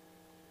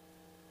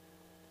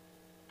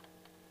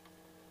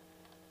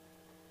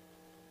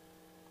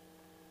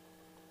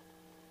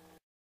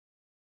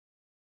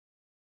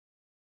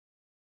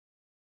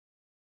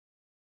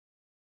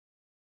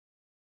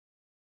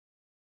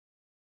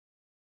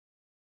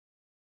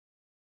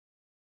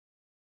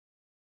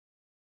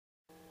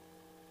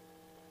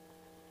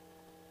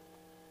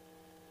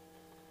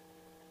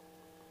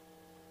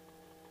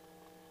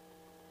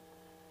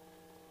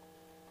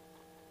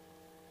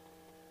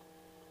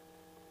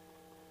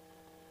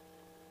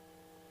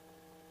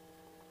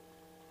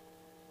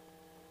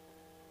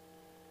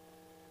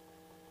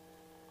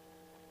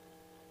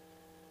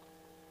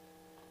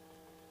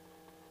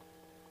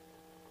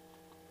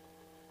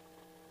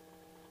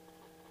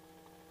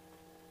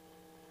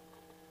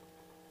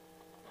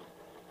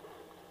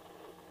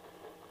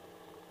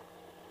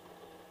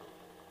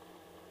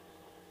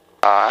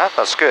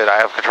 That's good. I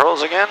have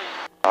controls again.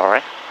 All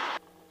right.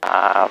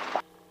 I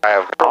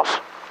have controls.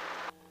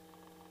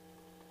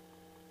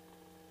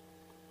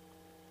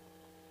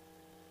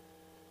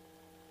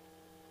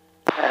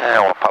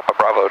 And we'll Papa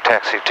Bravo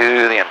taxi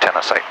to the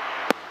antenna site.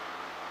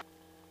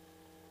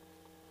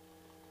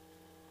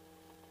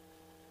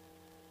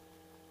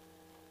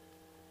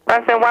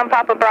 Runway 1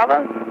 Papa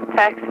Bravo,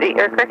 taxi,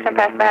 or correction,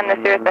 pass behind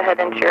the Cirrus ahead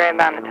into your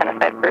inbound antenna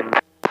site approved.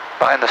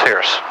 Behind the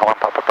Cirrus, 1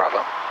 Papa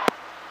Bravo.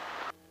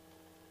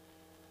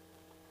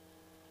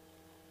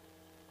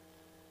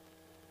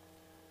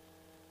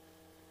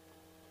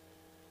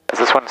 Is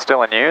this one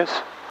still in use?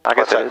 I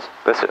guess it is.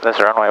 This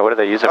runway, what do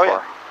they use it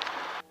for?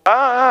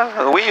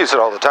 We use it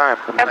all the time.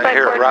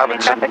 Here at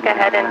Robinson. Traffic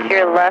ahead into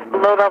your left,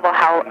 low-level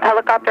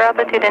helicopter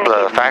altitude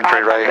indicates The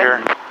factory right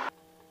here.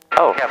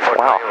 Oh, Yeah, 420,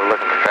 wow. we're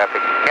looking for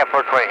traffic. Yeah,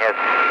 420 has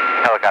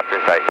helicopter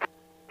in sight.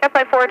 Cap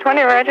flight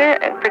 420, roger.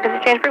 Frequency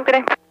change approved,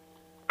 good day.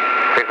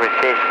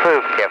 Frequency change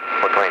approved, yeah,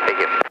 420, thank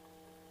you.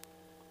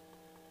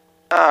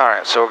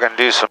 Alright, so we're going to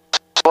do some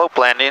slope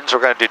landings. We're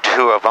going to do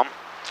 2 of them.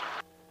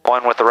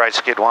 One with the right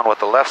skid, one with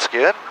the left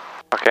skid.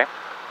 Okay.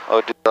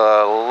 We'll do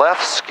the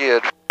left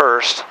skid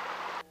first.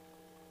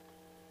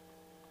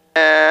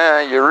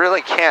 You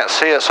really can't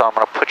see it, so I'm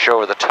going to put you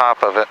over the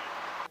top of it.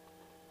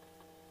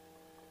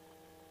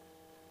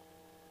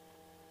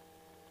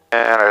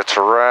 And it's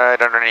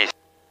right underneath.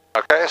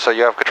 Okay, so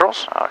you have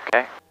controls?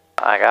 Okay.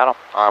 I got them.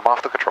 I'm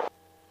off the control.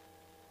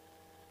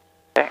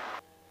 Okay.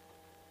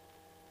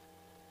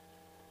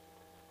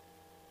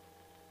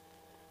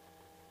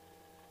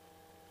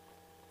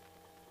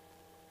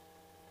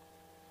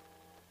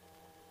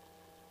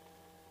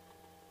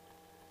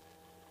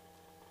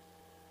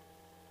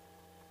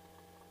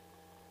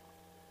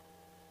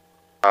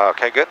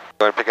 Okay, good.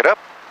 Go ahead and pick it up.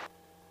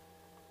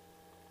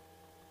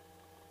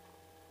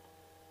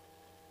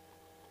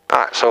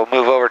 Alright, so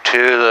we'll move over to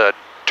the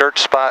dirt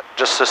spot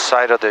just this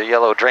side of the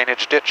yellow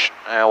drainage ditch,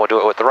 and we'll do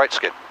it with the right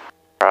skid.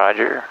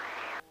 Roger.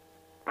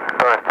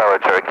 North Tower,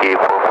 Turkey,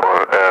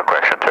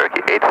 correction,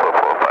 Turkey,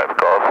 8445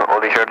 Golf.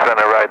 Hold insurance on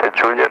the right at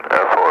Julian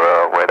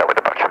for way down with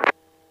departure.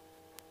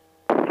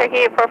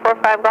 Turkey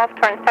 8445 Golf,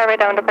 Torrance Tower, right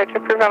down departure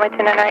approved, runway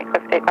 29 right,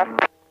 clear for takeoff.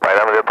 Right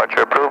down with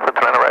departure approved, for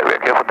turn on the right, we are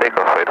clear for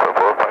takeoff,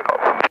 8445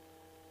 Golf.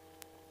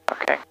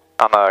 Okay.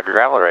 On the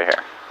gravel right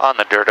here. On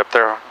the dirt up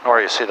there,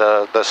 where you see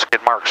the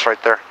skid marks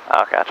right there.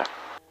 Oh, gotcha.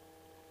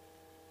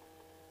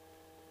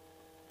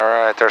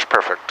 Alright, there's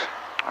perfect.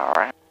 All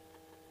right.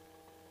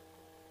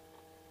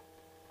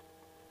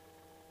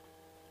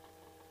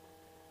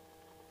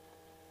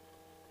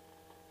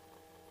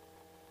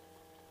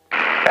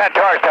 And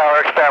Torrance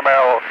Tower,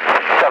 experimental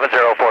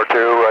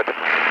 7042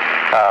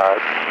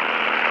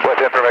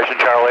 with information,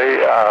 Charlie,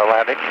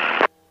 landing.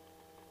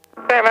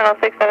 Experimental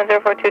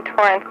 67042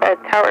 Torrance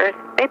Tower,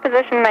 stay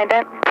position and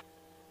ident.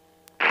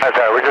 That's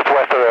right, we're just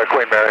west of the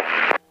Queen Mary.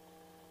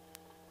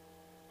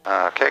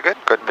 Okay, good.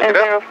 Go ahead and pick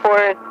it up.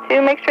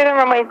 042, make sure the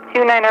runway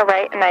 29 are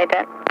right and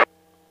ident.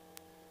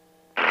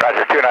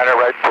 Roger, 29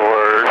 right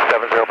for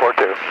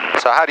 7042.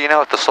 So how do you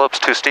know if the slope's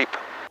too steep?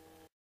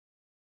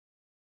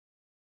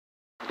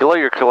 You lower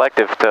your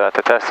collective to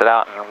test it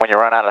out, and when you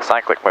run out of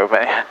cyclic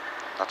movement,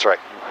 That's right.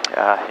 you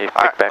All pick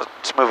right, back.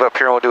 let's move up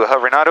here and we'll do a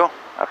hovering auto.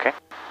 Okay.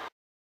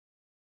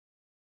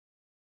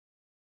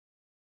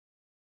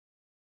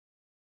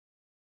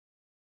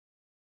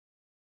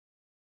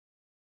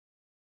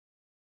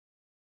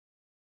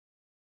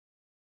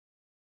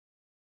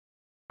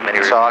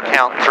 So I'll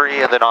count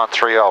 3, and then on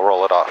 3 I'll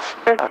roll it off.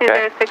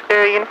 2060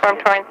 uniform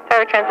Torrance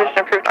Tower, transition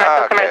approved,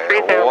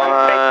 Okay,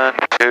 1,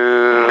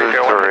 2,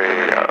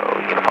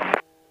 3.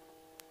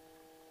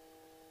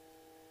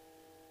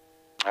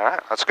 All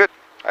right, that's good.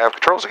 I have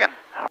controls again.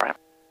 All right.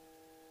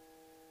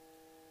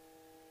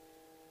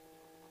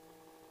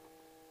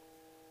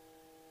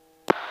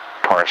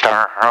 Torrance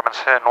Tower,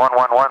 Robinson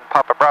 111,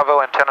 Papa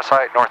Bravo, antenna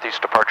site,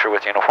 northeast departure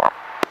with uniform.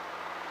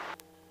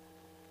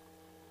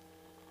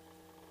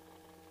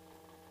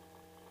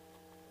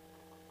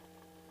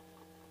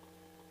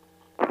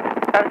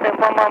 Robinson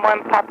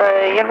 111,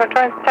 Papa uniform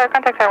Torrance Tower,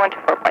 contact tower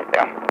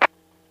 124.0.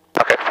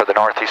 Okay, for the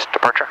northeast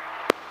departure.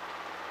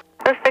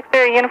 60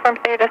 uniform,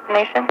 say your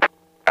destination.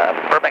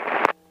 Burbank.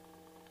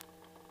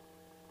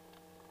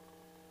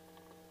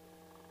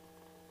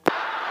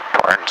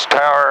 Torrance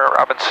Tower,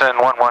 Robinson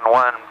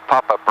 111,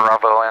 Papa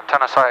Bravo,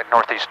 antenna site,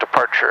 northeast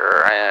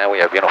departure, and we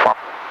have uniform.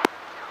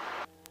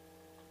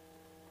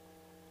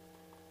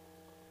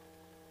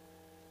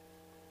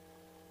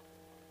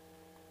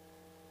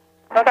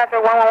 Helicopter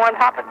 111,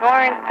 Papa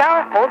Torrance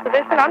Tower, hold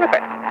position on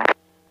request.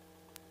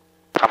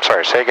 I'm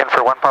sorry, say again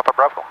for 1 Papa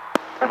Bravo.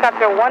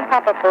 Helicopter 1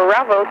 Papa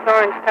Bravo,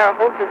 Torrance Tower,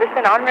 hold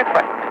position on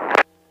request.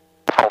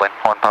 Hold in,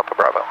 1 Papa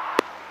Bravo.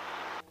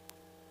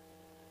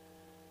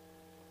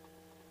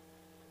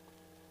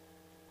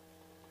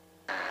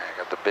 I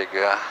got the big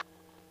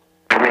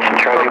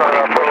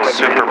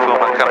Super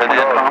Puma coming in.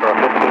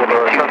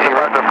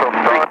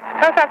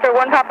 Helicopter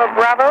 1 Papa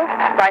Bravo,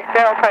 by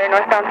Sparrow, call your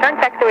northbound turn,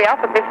 taxiway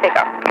Alpha, please take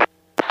off.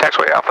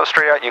 Taxiway Alpha,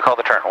 straight out, you call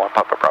the turn, 1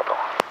 Papa Bravo.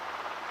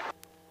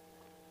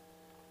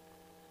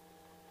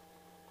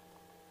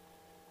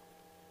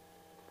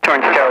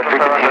 Torrance Tower,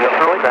 frequency of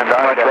approach, and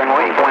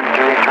runway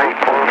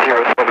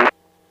 103.070.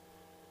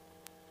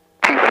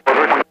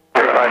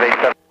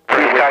 587.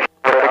 Please caution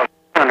for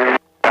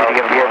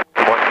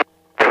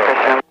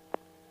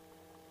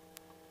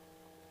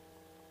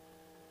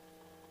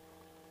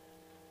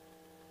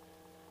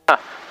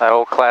That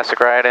old classic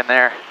ride in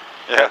there.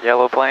 Yeah. That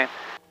yellow plane.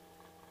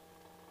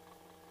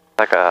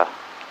 Like one of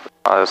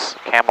those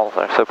camel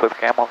or soap with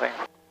camel thing.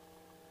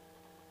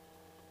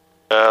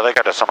 They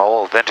got some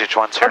old vintage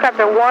ones here.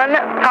 Helicopter 1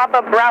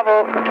 Papa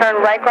Bravo, turn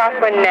right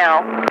crosswind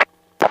now. 1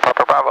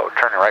 Papa Bravo,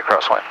 turning right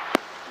crosswind.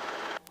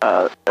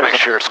 Make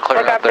sure it's clear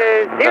out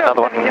there. Helicopter 0,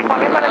 Another one.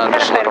 I'm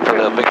just looking for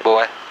the big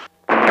boy.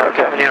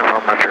 Okay,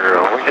 uniform,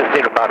 Roger. We just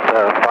need about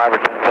 5 or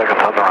 10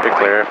 seconds on the runway. Pretty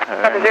clear.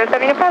 Helicopter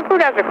 07 uniform,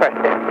 food as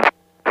requested.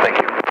 Thank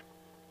you.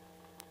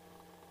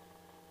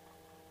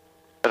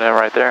 Put it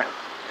right there.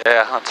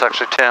 Yeah, that's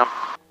actually Tim.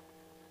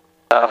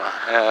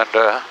 And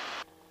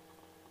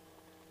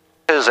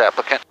his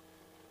applicant.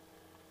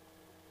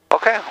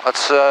 Okay,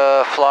 let's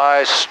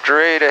fly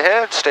straight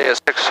ahead, stay at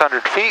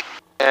 600 feet,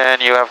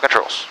 and you have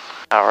controls.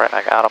 All right,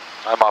 I got him.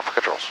 I'm off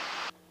controls.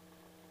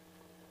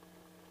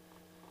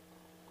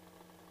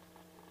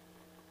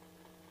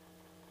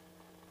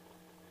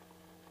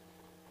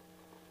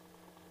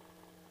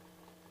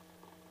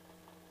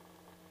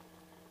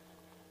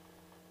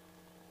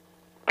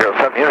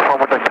 Uniform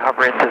would like to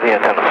hover into the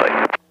antenna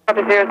site.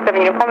 Copy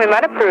 07 uniform, we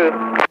might approve.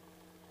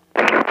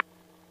 Thank you.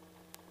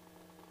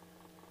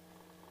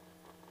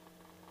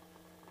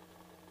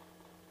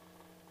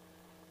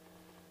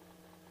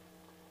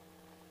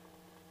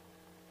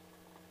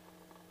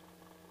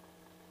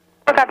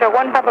 Helicopter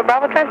 1 Papa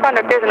Bravo,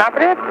 transponder clears and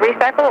operative,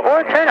 recycle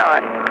or turn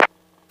on.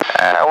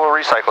 We'll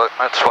recycle it.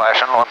 It's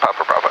flashing, 1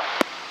 Papa Bravo.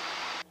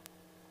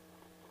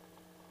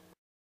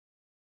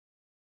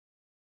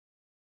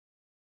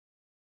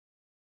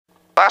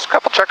 Last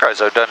couple check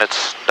rides I've done,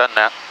 it's done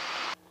that.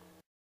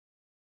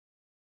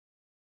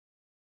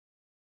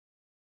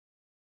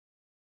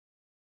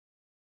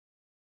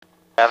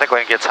 I think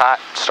when it gets hot,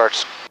 it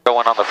starts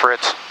going on the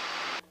fritz.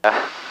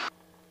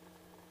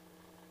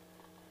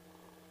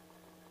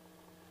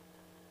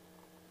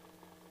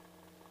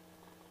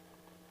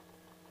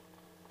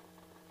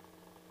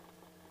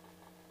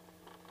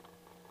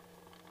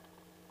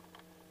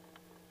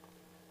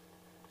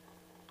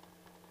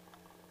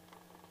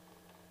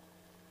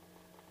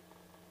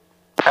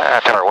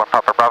 Tower 1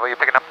 Papa Bravo, you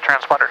picking up the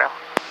transponder now?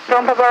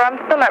 1 Papa Bravo,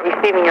 I'm still not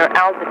receiving your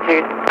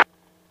altitude.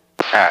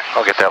 Alright,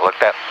 I'll get that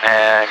looked at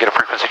and get a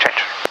frequency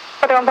change.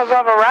 1 Papa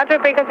Bravo, roger,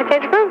 frequency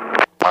change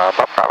approved.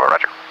 Papa Bravo,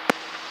 roger.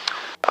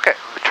 Okay,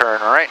 we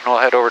turn right and we'll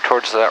head over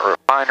towards that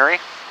refinery.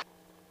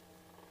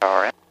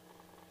 Alright.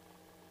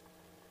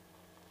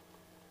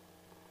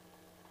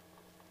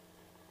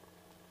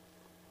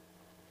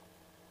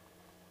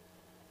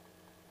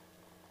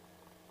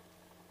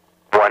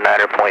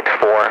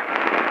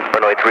 119.4.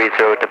 Runway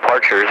 30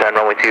 departures and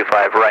runway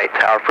 25 right,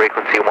 tower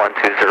frequency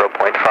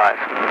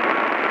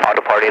 120.5. All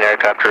departing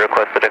aircraft are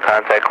requested to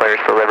contact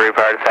clearance delivery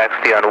prior to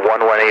taxi on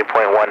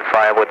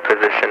 118.15 with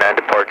position and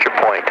departure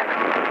point.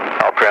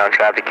 All ground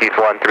traffic keeps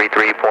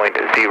 133.0.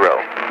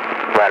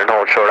 Land and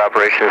hold short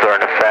operations are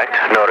in effect.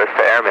 Notice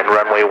to airmen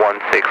runway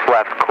 16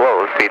 left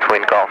closed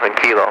between Golf and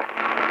Kilo.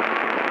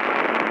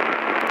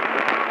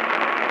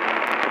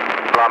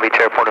 Long Beach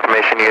Airport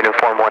Information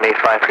Uniform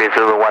 18530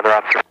 Zulu Weather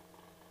Officer.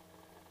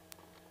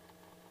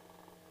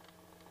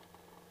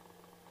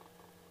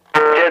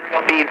 Jet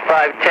speed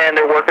 510,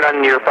 they're working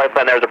on your flight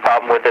plan. There's a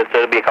problem with it, so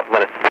it'll be a couple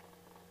minutes.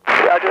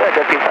 Roger that,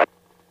 jet speed 5.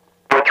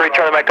 With 3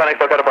 Charlie Mike Connect,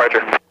 look at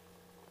departure.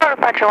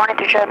 Departure 1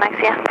 Charlie Mike,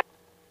 yeah.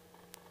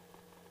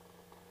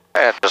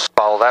 And just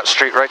follow that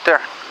street right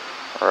there.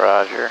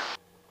 Roger.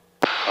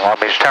 Long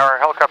Beach Tower,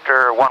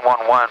 helicopter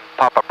 111,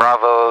 Papa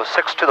Bravo,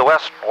 6 to the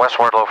west, West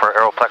Wardlow for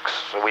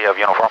Aeroplex. We have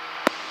uniform.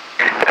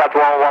 Helicopter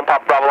 111,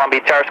 Papa Bravo, Long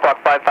Beach Tower,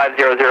 squawk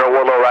 5500,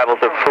 Wardlow arrivals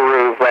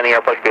approved, landing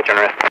Aeroplex, be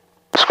generous.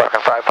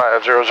 Squawking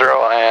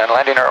 5500 and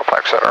landing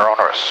Aeroplex at our own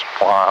risk.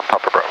 1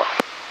 Papa Bravo.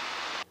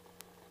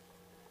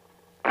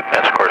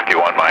 And Sikorsky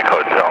 1 Mike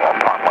Hotel,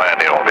 upon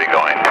landing will be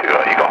going to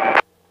Eagle.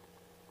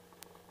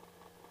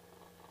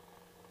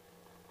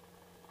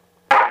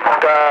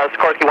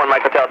 Sikorsky 1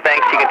 Mike Hotel,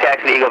 thanks. You can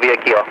taxi to Eagle via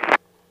Kilo.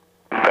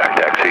 Back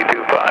taxi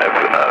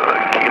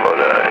 25, Kilo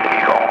to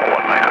Eagle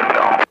 1 Mike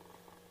Hotel.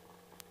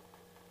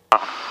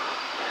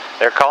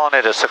 They're calling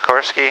it a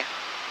Sikorsky.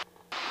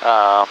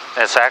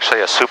 It's actually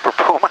a Super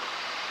Puma.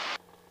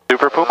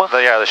 Super Puma?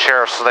 Yeah, the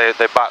sheriffs, they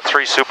bought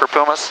 3 Super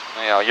Pumas,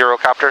 you know,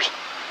 Eurocopters,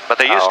 but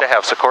they used to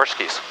have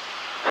Sikorskys.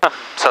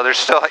 So they're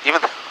still,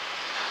 even the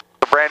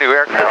brand new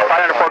aircraft,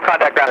 504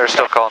 contact ground. they're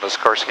still calling it a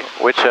Sikorsky.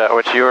 Which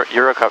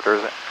Eurocopter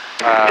is it?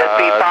 Jet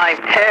speed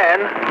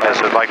 510.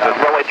 This is like the,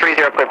 Runway 30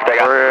 clear for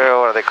takeoff.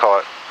 what do they call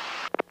it?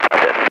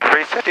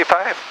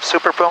 355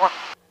 Super Puma?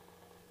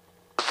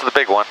 This is the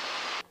big one.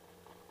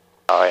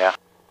 Oh yeah.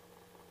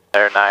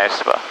 They're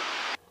nice, but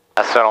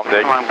I still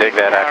don't dig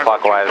that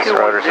clockwise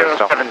rotor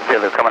system.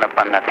 70 coming up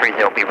on 30,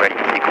 be ready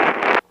for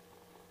sequence.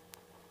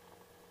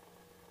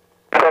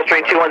 Cross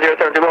train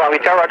 21070, Long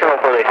Beach Tower, roger,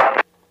 hold for release.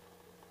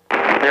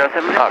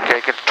 07. Okay,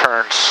 you can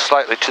turn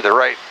slightly to the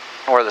right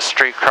where the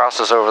street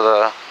crosses over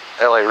the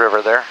LA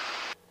River there.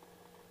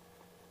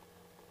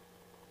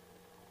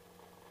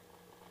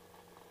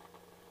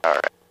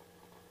 Alright.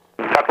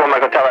 Captain 1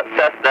 Mike Hotel at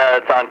Cessna,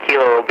 it's on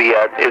Kilo,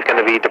 is going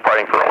to be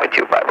departing for runway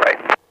 25 right.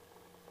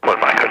 1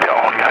 Mike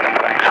Hotel, kind of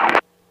thanks.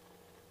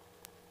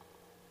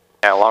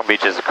 Yeah, Long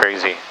Beach is a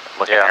crazy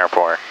looking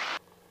airport.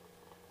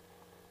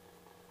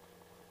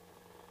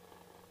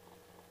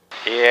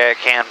 Yeah, it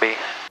can be.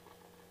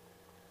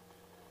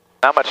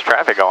 Not much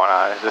traffic going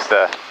on. It's just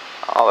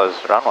all those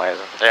runways.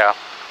 Yeah.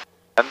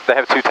 And they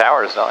have 2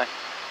 towers, don't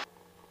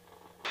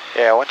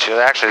they? Yeah,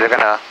 they're going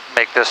to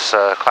make this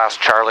Class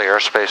Charlie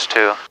airspace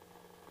too.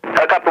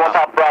 Helicopter 1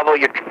 Papa Bravo,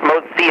 your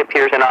mode C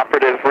appears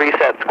inoperative.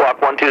 Reset squawk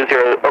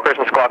 120, occurs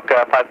in squawk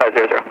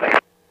 5500.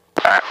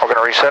 Alright, we're going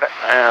to reset it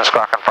and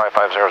squawking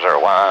 5500,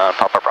 1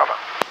 Papa Bravo.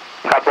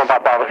 Helicopter 1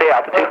 Papa Bravo, say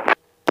altitude.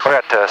 We're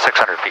at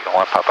 600 feet,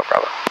 1 Papa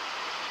Bravo.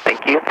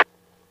 Thank you.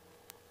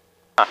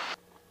 I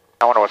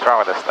wonder what's wrong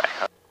with this thing.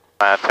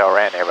 I'll tell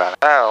Randy about it.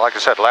 Like I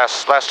said,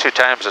 last 2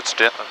 times it's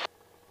done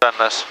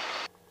this.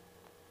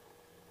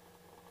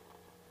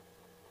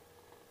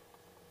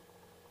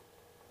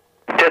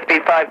 Jet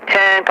speed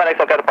 510, contact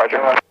look out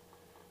departure.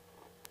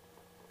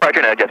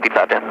 Departure now, jet speed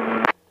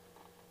 510.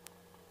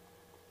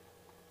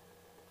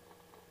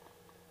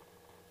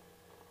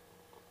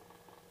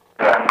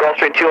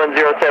 Gulfstream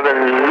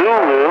 2107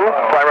 Zulu,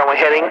 fly runway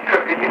heading,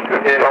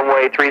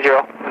 runway 30,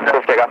 clear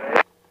for takeoff.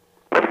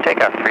 Clear for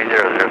takeoff,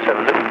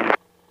 3007 Zulu.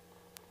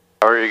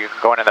 Or are you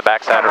going in the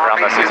backside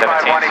around the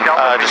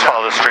C-17? Just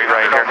follow the street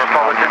right here.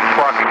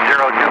 Squawking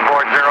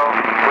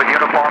 0240 with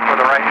uniform for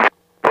the right.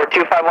 We're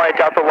 251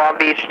 Delta Long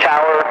Beach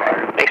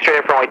Tower, make straight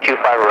in for runway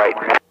 25 right.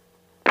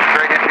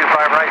 Straight in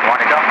 25 right,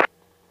 want to go?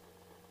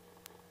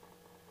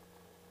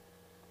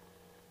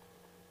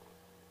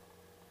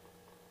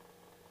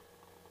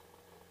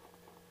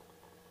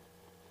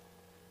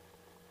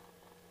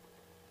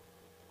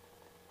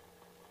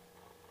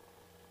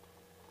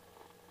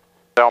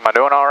 So am I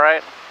doing all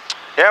right?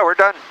 Yeah, we're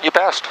done. You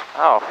passed.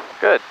 Oh,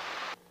 good.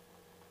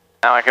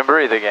 Now I can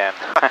breathe again.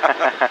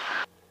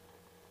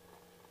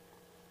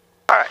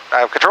 Alright, I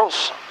have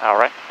controls. All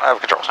right. I have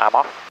controls. I'm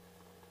off.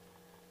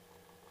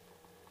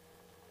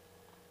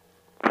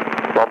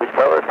 Long Beach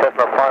Tower,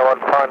 Cessna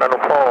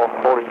 51594,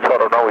 holding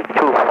short of runway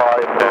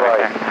 25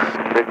 right.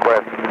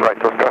 Request right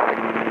to traffic.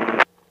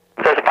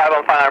 Cessna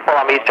 51594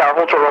 Long Beach Tower,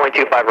 hold short runway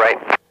 25 right.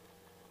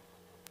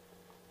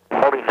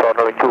 Holding short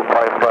runway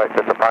 25 right,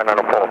 Cessna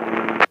 594.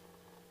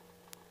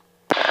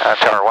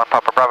 Tower 1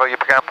 Papa Bravo, you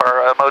picking up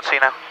our mode C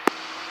now?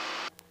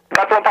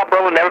 Captain 1 Papa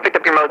Bravo, never picked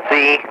up your mode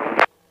C.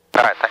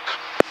 Alright, thanks.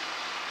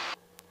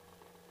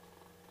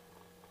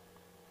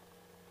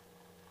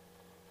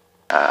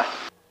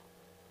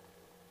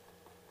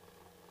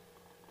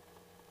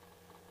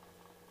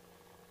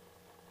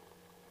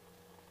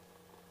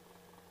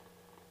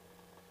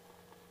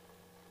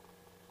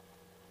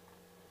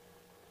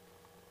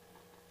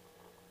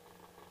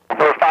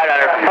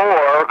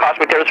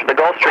 Towers for the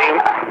Gulfstream.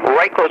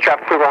 Right close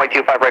traffic for runway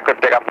 25, right clear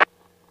for takeoff.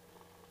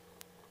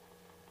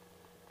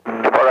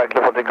 Depart right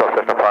clear for takeoff,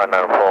 system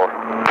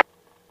 594.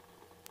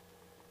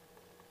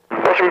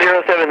 Gulfstream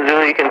 07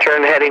 Zulu, you can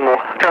turn left heading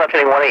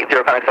 180,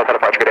 connect south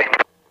departure, good day.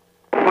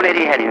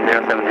 180 heading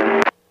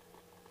 070.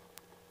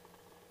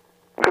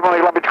 Good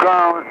morning, Long Beach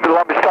Ground,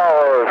 Long Beach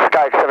Tower,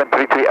 Sky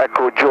 733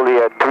 Echo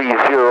Juliet 30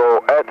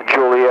 at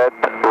Juliet,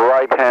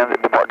 right hand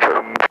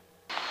departure.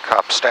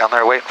 Cops down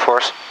there waiting for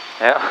us.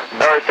 Yeah.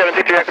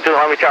 733 Echo to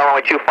Long Beach Tower,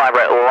 runway 25,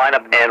 right, line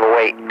up and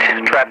wait.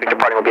 Traffic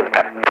departing will be in the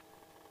pattern.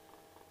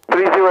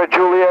 30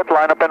 Juliet,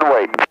 line up and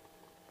wait.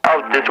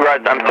 Oh,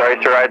 disregard, I'm sorry,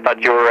 sir, I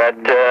thought you were at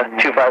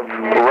 25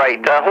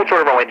 right. Hold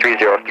short of runway 30,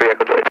 3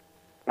 Echo Juliet.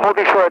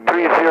 Holding short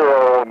 30,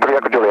 3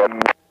 Echo Juliet.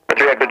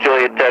 3 Echo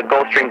Juliet,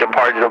 Gulfstream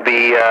departure, it'll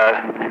be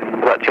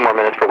about 2 more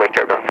minutes for wake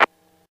turbulence.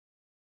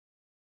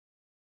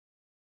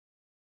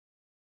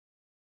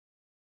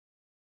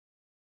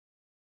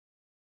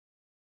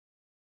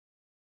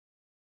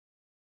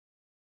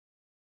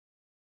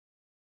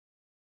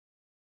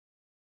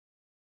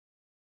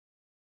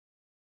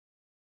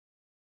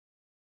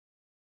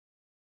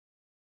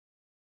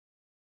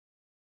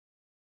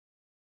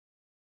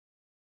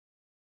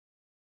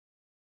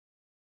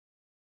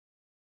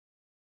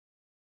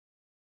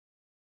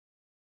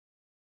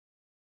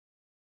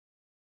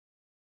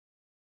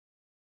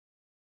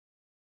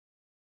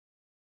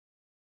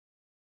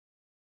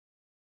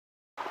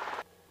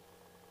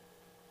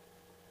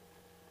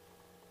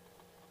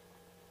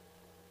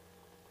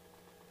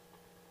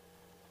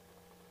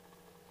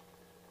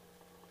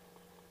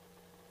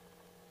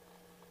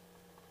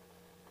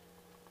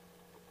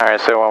 All right,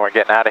 so when we're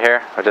getting out of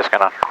here, we're just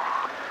gonna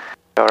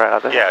go right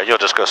out there? Yeah, you'll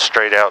just go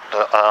straight out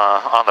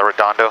on the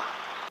Redondo.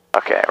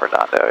 Okay,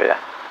 Redondo, yeah.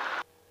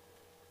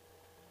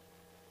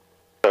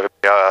 So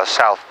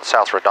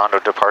south Redondo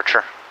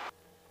departure.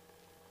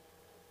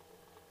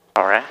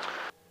 All right.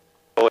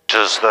 Which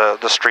is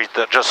the street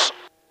that just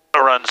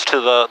runs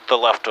to the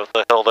left of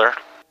the hill there.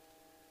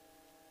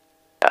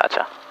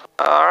 Gotcha.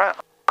 All right,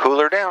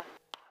 cooler down.